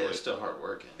didn't do Yeah, they're it. still hard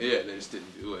working. Yeah, they just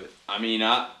didn't do it. I mean,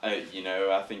 I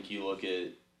think you look at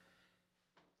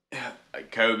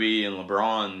Kobe and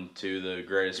LeBron, two of the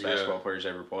greatest Yeah. basketball players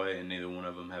ever play, and neither one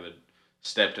of them have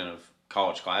stepped in a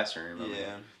college classroom. I mean,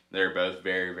 Yeah. they're both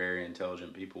very, very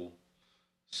intelligent people.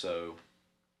 So,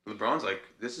 LeBron's like,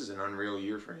 this is an unreal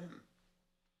year for him.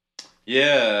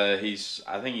 yeah,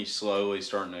 I think he's slowly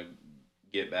starting to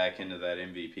get back into that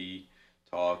MVP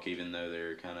talk, even though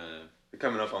they're kind of, They're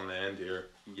coming up on the end here.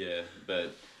 yeah,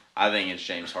 but I think it's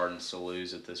James Harden's to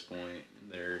lose at this point.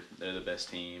 They're the best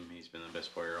team. He's been the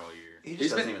best player all year. He just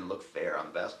He's doesn't been- even look fair on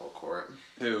the basketball court.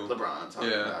 Who? LeBron, I'm talking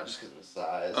Yeah. about, just because of his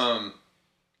size.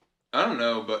 I don't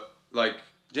know, but like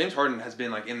James Harden has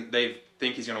been like they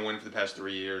think he's gonna win for the past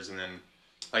 3 years, and then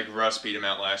like Russ beat him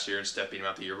out last year and Steph beat him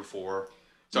out the year before.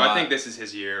 So I think this is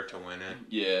his year to win it.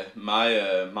 Yeah,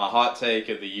 my hot take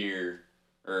of the year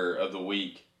or of the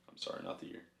week. I'm sorry, not the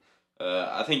year.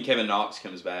 I think Kevin Knox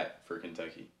comes back for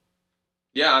Kentucky.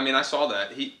 Yeah, I mean I saw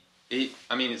that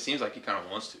I mean it seems like he kind of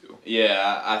wants to.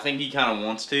 Yeah, I think he kind of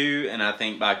wants to, and I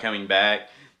think by coming back,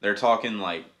 they're talking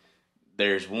like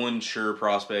there's one sure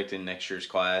prospect in next year's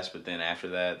class, but then after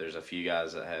that, there's a few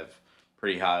guys that have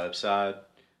pretty high upside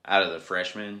out of the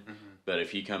freshmen. Mm-hmm. But if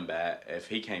he came back,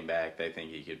 they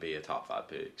think he could be a top 5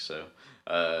 pick. So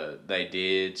they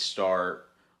did start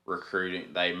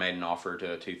recruiting. They made an offer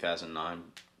to a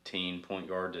 2019 point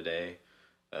guard today,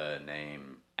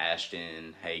 named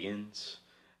Ashton Hagans,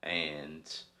 and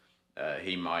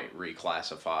he might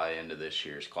reclassify into this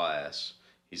year's class.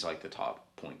 He's like the top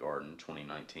point guard in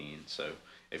 2019. So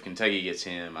if Kentucky gets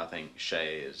him, I think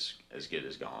Shea is as good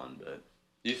as gone. But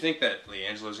Do you think that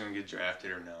LiAngelo's gonna get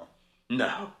drafted or no?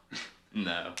 no,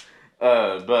 no.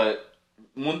 But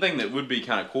one thing that would be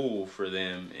kind of cool for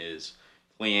them is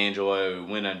LiAngelo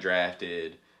went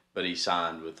undrafted, but he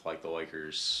signed with like the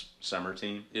Lakers summer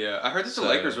team. Yeah, I heard that the So-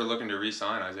 Lakers were looking to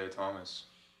re-sign Isaiah Thomas.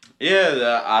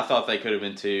 Yeah, I thought they could have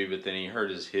been too, but then he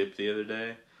hurt his hip the other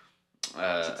day.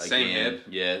 Same hip?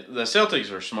 Yeah, the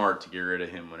Celtics were smart to get rid of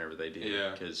him whenever they did.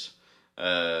 Yeah. Because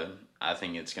I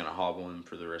think it's going to hobble him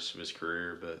for the rest of his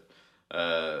career.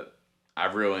 But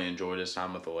I've really enjoyed his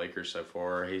time with the Lakers so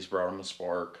far. He's brought him a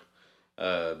spark.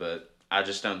 But I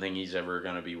just don't think he's ever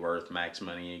going to be worth max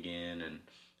money again. And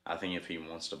I think if he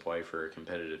wants to play for a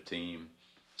competitive team,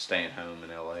 staying home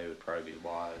in LA would probably be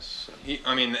wise. So.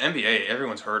 I mean, the NBA,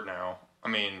 everyone's hurt now. I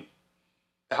mean,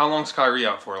 how long's Kyrie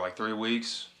out for? Like 3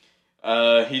 weeks?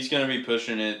 He's going to be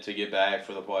pushing it to get back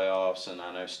for the playoffs, and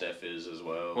I know Steph is as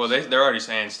well. Well, so. they're already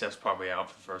saying Steph's probably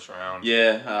out for the first round.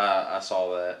 Yeah, I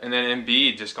saw that. And then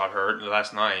Embiid just got hurt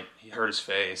last night. He hurt his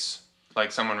face.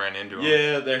 Like someone ran into him.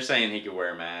 Yeah, they're saying he could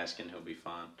wear a mask and he'll be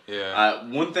fine. Yeah.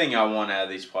 One thing I want out of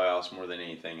these playoffs more than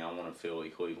anything, I want a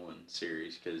Philly-Cleveland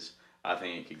series because I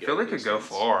think it could go. Philly could go distance.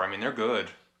 far. I mean, they're good.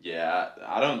 Yeah,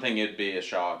 I don't think it'd be a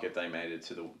shock if they made it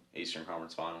to the Eastern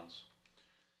Conference Finals.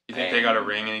 You think they got a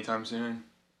ring anytime soon?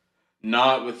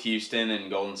 Not with Houston and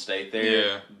Golden State there.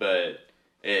 Yeah. But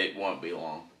it won't be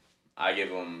long. I give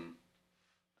them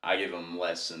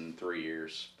less than 3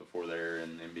 years before they're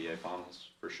in the NBA Finals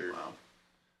for sure. Wow.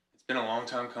 It's been a long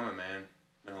time coming, man.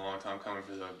 Been a long time coming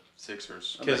for the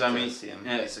Sixers. I'd 'Cause, like I to mean, see him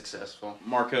yeah. be successful.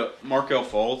 Markel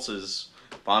Fultz is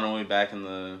finally back in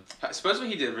the Supposedly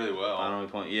he did really well. finally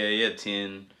point. Yeah, he had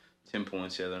 10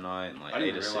 points the other night and like I 8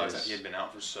 didn't realize that assists. he had been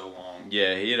out for so long.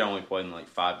 Yeah, he had only played in like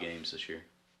 5 games this year.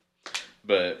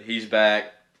 But he's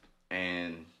back,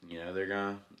 and they're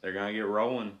gonna get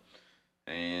rolling.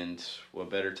 And what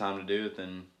better time to do it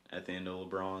than at the end of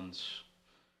LeBron's,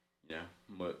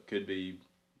 what could be,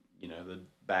 the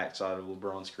backside of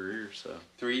LeBron's career. So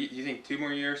You think 2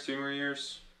 more years, 3 more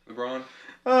years, LeBron?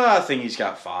 I think he's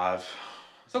got 5.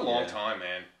 It's a long Yeah. time,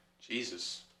 man.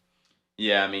 Jesus.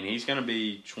 Yeah, I mean he's gonna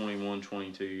be 21,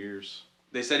 22 years.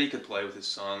 They said he could play with his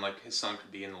son. Like his son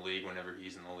could be in the league whenever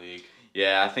he's in the league.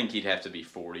 Yeah, I think he'd have to be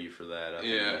 40 for that. I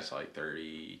think Yeah. he's like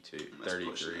 32, That's 33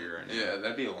 pushing it. right now. Yeah,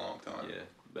 that'd be a long time. Yeah,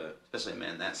 but Especially a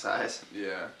man that size.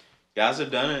 Yeah. Guys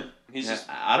have done it. He's just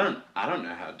I don't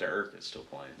know how Dirk is still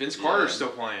playing. Vince Carter's still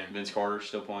playing. Vince Carter's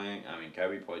still playing. I mean,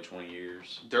 Kobe played 20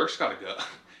 years. Dirk's got to go.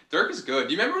 Dirk is good.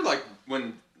 Do you remember like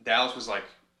when Dallas was like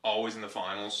always in the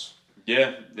finals?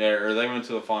 Yeah, they went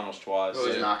to the finals twice.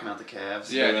 Always knocking out the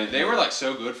Cavs. Yeah, they were like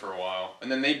so good for a while,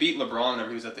 and then they beat LeBron whenever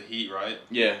he was at the Heat, right?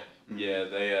 Yeah,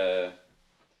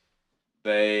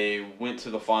 they went to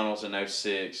the finals in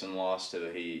 06 and lost to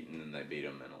the Heat, and then they beat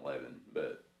them in 11.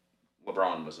 But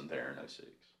LeBron wasn't there in 06.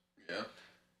 Yeah.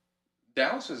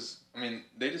 Dallas is, I mean,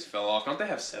 they just fell off. Don't they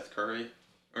have Seth Curry?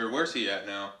 Or where's he at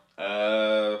now?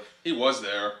 He was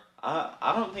there.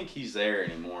 I don't think he's there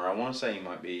anymore. I want to say he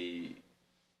might be.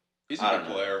 He's a good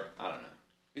player. I don't know.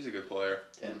 He's a good player.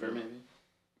 Denver, maybe?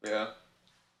 Yeah.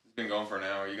 He's been going for an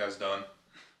hour. You guys done?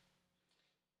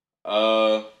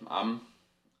 I'm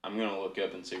gonna look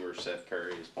up and see where Seth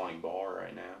Curry is playing ball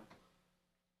right now.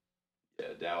 Yeah,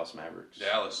 Dallas Mavericks.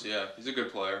 Dallas, yeah. He's a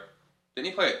good player. Didn't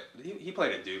he play he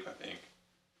played at Duke, I think.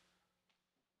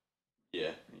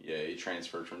 Yeah, he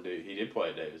transferred from Duke. He did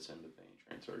play at Davidson, but then he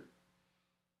transferred.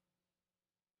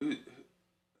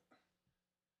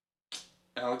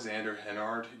 Alexander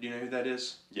Hennard, do you know who that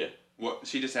is? Yeah. What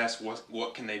she just asked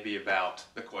what can they be about,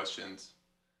 the questions.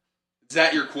 Is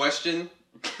that your question?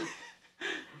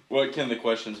 What can the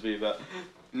questions be about?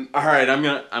 All right, I'm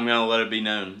gonna let it be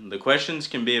known. The questions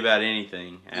can be about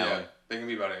anything, Allie. Yeah, they can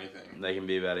be about anything. They can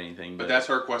be about anything. But that's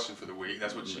her question for the week.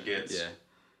 That's what she gets. Yeah.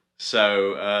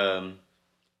 So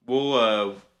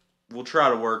we'll try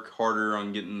to work harder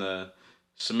on getting the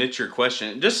submit your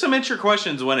question. Just submit your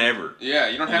questions whenever. Yeah,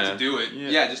 you don't have to do it.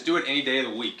 Yeah, just do it any day of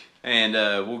the week. And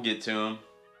we'll get to them.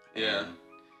 Yeah. And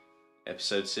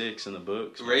episode 6 in the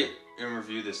books. Rate and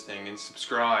review this thing and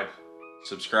subscribe.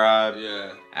 Subscribe.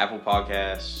 Yeah. Apple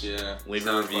Podcasts. Yeah. Leave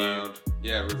a review.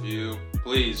 Yeah, review.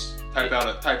 Please type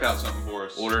out something for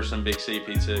us. Order some Big C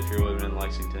pizza if you're living in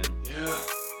Lexington. Yeah.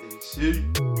 Big C.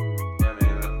 Yeah,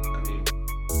 man. I mean,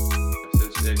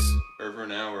 episode 6 over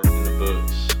an hour in the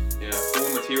books. Yeah,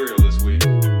 full material.